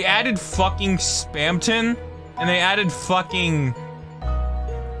Spampton, and they added fucking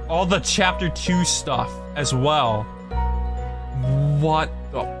all the Chapter 2 stuff as well. What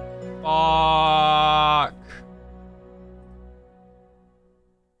the fuck?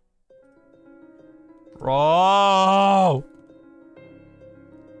 Bro!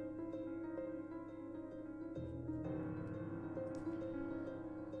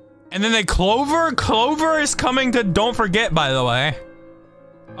 And then Clover is coming to Don't Forget, by the way.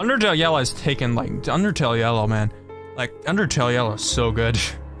 Undertale Yellow is taken, like, Undertale Yellow, man. Like, Undertale Yellow is so good.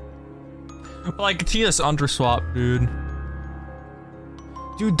 Like, TS Underswap, dude.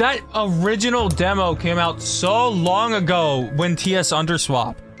 Dude, that original demo came out so long ago when TS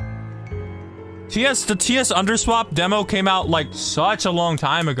Underswap. The TS Underswap demo came out like such a long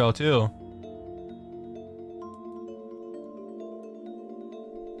time ago too.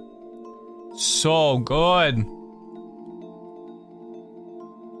 So good.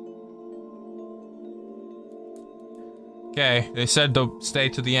 Okay, they said to stay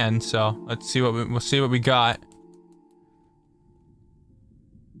to the end, so let's see what we'll see what we got.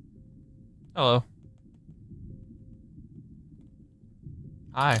 Hello.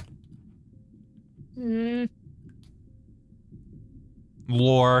 Hi.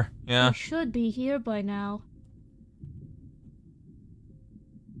 Lore, yeah. They should be here by now.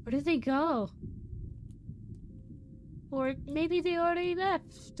 Where did they go? Or maybe they already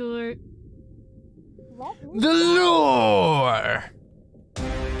left, or... The lore!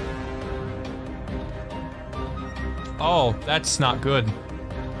 Oh, that's not good.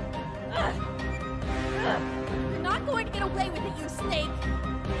 You're not going to get away with it, you snake!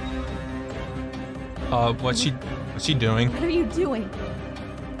 What's she doing? What are you doing?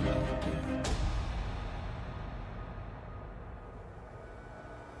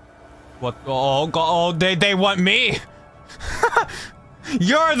 What? Oh, oh, they want me!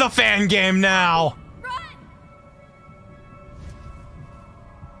 You're the fan game now!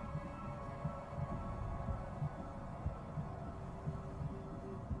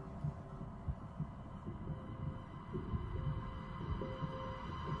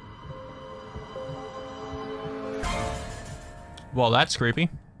 Well, that's creepy.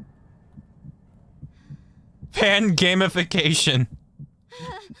 Fan gamification.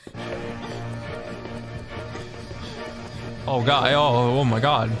 Oh god, oh my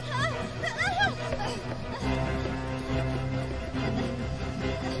god.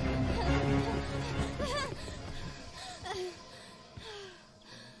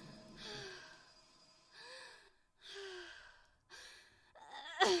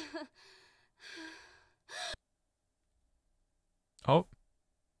 Oh.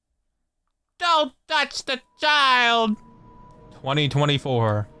 Don't touch the child!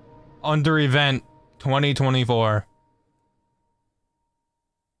 2024. UnderEvent 2024.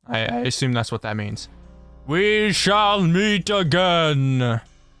 I assume that's what that means. We shall meet again.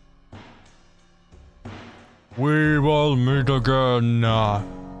 We will meet again.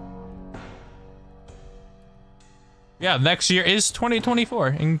 Yeah, next year is 2024.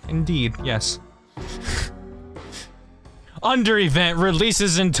 Indeed, yes. UnderEvent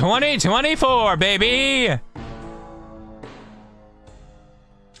releases in 2024, baby!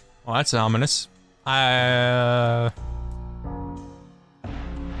 Well, that's ominous.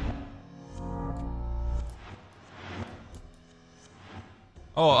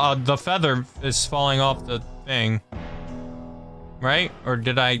 Oh, the feather is falling off the thing. Right? Or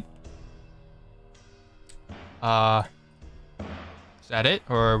did I... Is that it?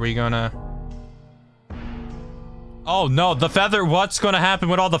 Or are we gonna... Oh no, the feather, what's gonna happen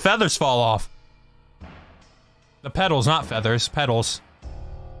when all the feathers fall off? The petals, not feathers, petals.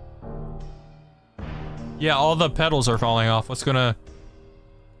 Yeah, all the petals are falling off. What's gonna...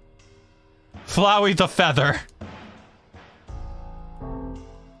 Flowey the feather.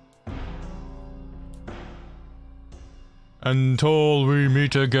 Until we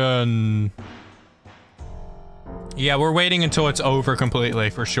meet again. Yeah, we're waiting until it's over completely,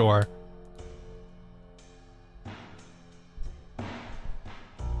 for sure.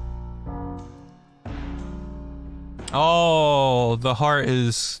 Oh, the heart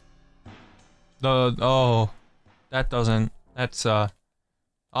is... Oh. That doesn't... That's, Uh-oh.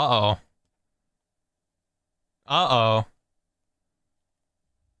 Uh-oh.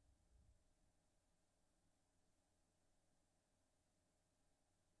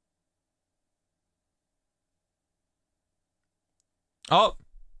 Oh.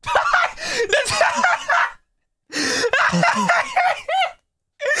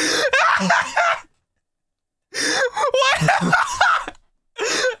 What?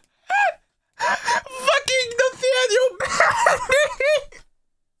 Fucking Nathaniel Barry.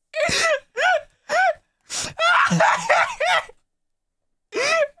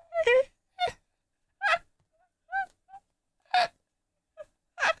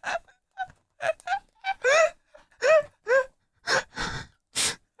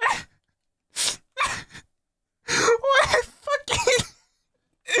 What fucking...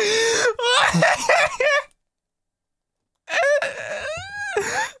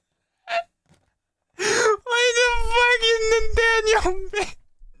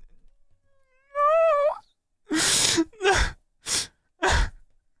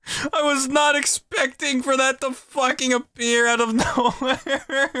 was not expecting for that to fucking appear out of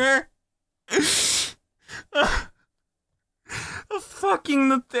nowhere. The fucking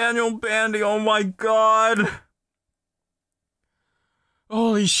Nathaniel Bandy, oh my god.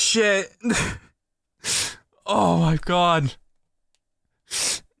 Holy shit. Oh my god.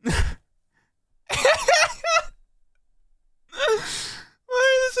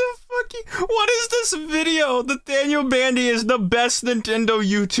 What is this video? Nathaniel Bandy is the best Nintendo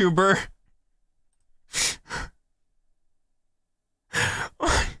YouTuber.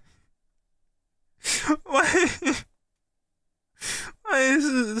 Why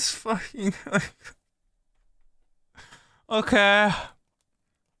is this fucking... Okay.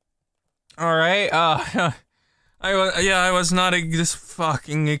 Alright, I was not just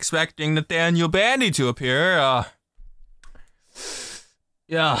fucking expecting Nathaniel Bandy to appear,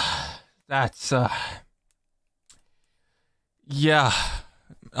 yeah, that's, yeah,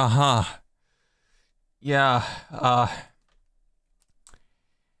 yeah,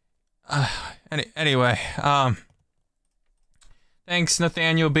 anyway, thanks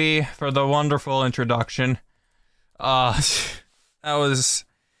Nathaniel B for the wonderful introduction. That was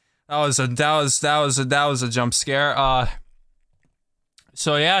a jump scare.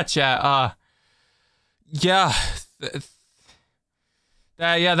 So yeah, chat, yeah,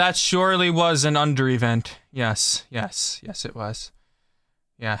 that surely was an UnderEvent. Yes, it was.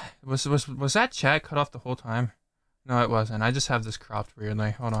 Yeah, was that chat cut off the whole time? No, it wasn't. I just have this cropped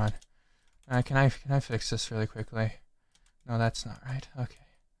weirdly. Hold on. Can I fix this really quickly? No, that's not right. Okay.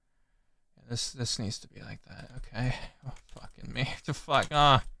 This needs to be like that. Okay. Oh, fucking me. The fuck.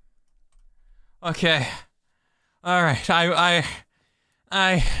 Okay. All right.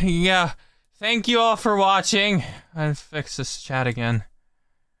 Yeah. Thank you all for watching. I'll fix this chat again.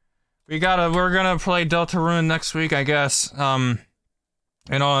 We're gonna play Deltarune next week, I guess. And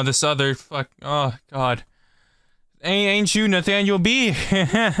all this other oh god. Ain't you Nathaniel B?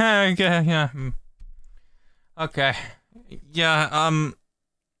 Okay, yeah. Okay. Yeah,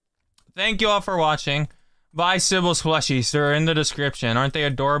 thank you all for watching. Buy Cible's plushies. They're in the description. Aren't they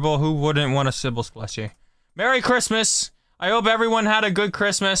adorable? Who wouldn't want a Cible's plushie? Merry Christmas! I hope everyone had a good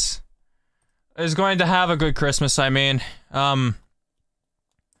Christmas. Is going to have a good Christmas, I mean. I'm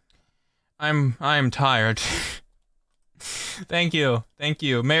tired. Thank you.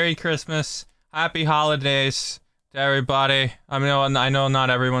 Merry Christmas. Happy holidays to everybody. I know not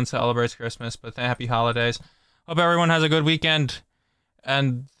everyone celebrates Christmas, but happy holidays. Hope everyone has a good weekend.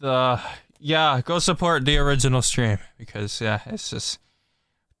 And, yeah, go support the original stream. Because, yeah, it's just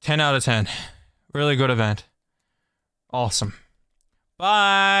 10 out of 10. Really good event. Awesome.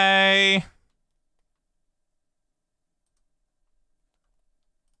 Bye!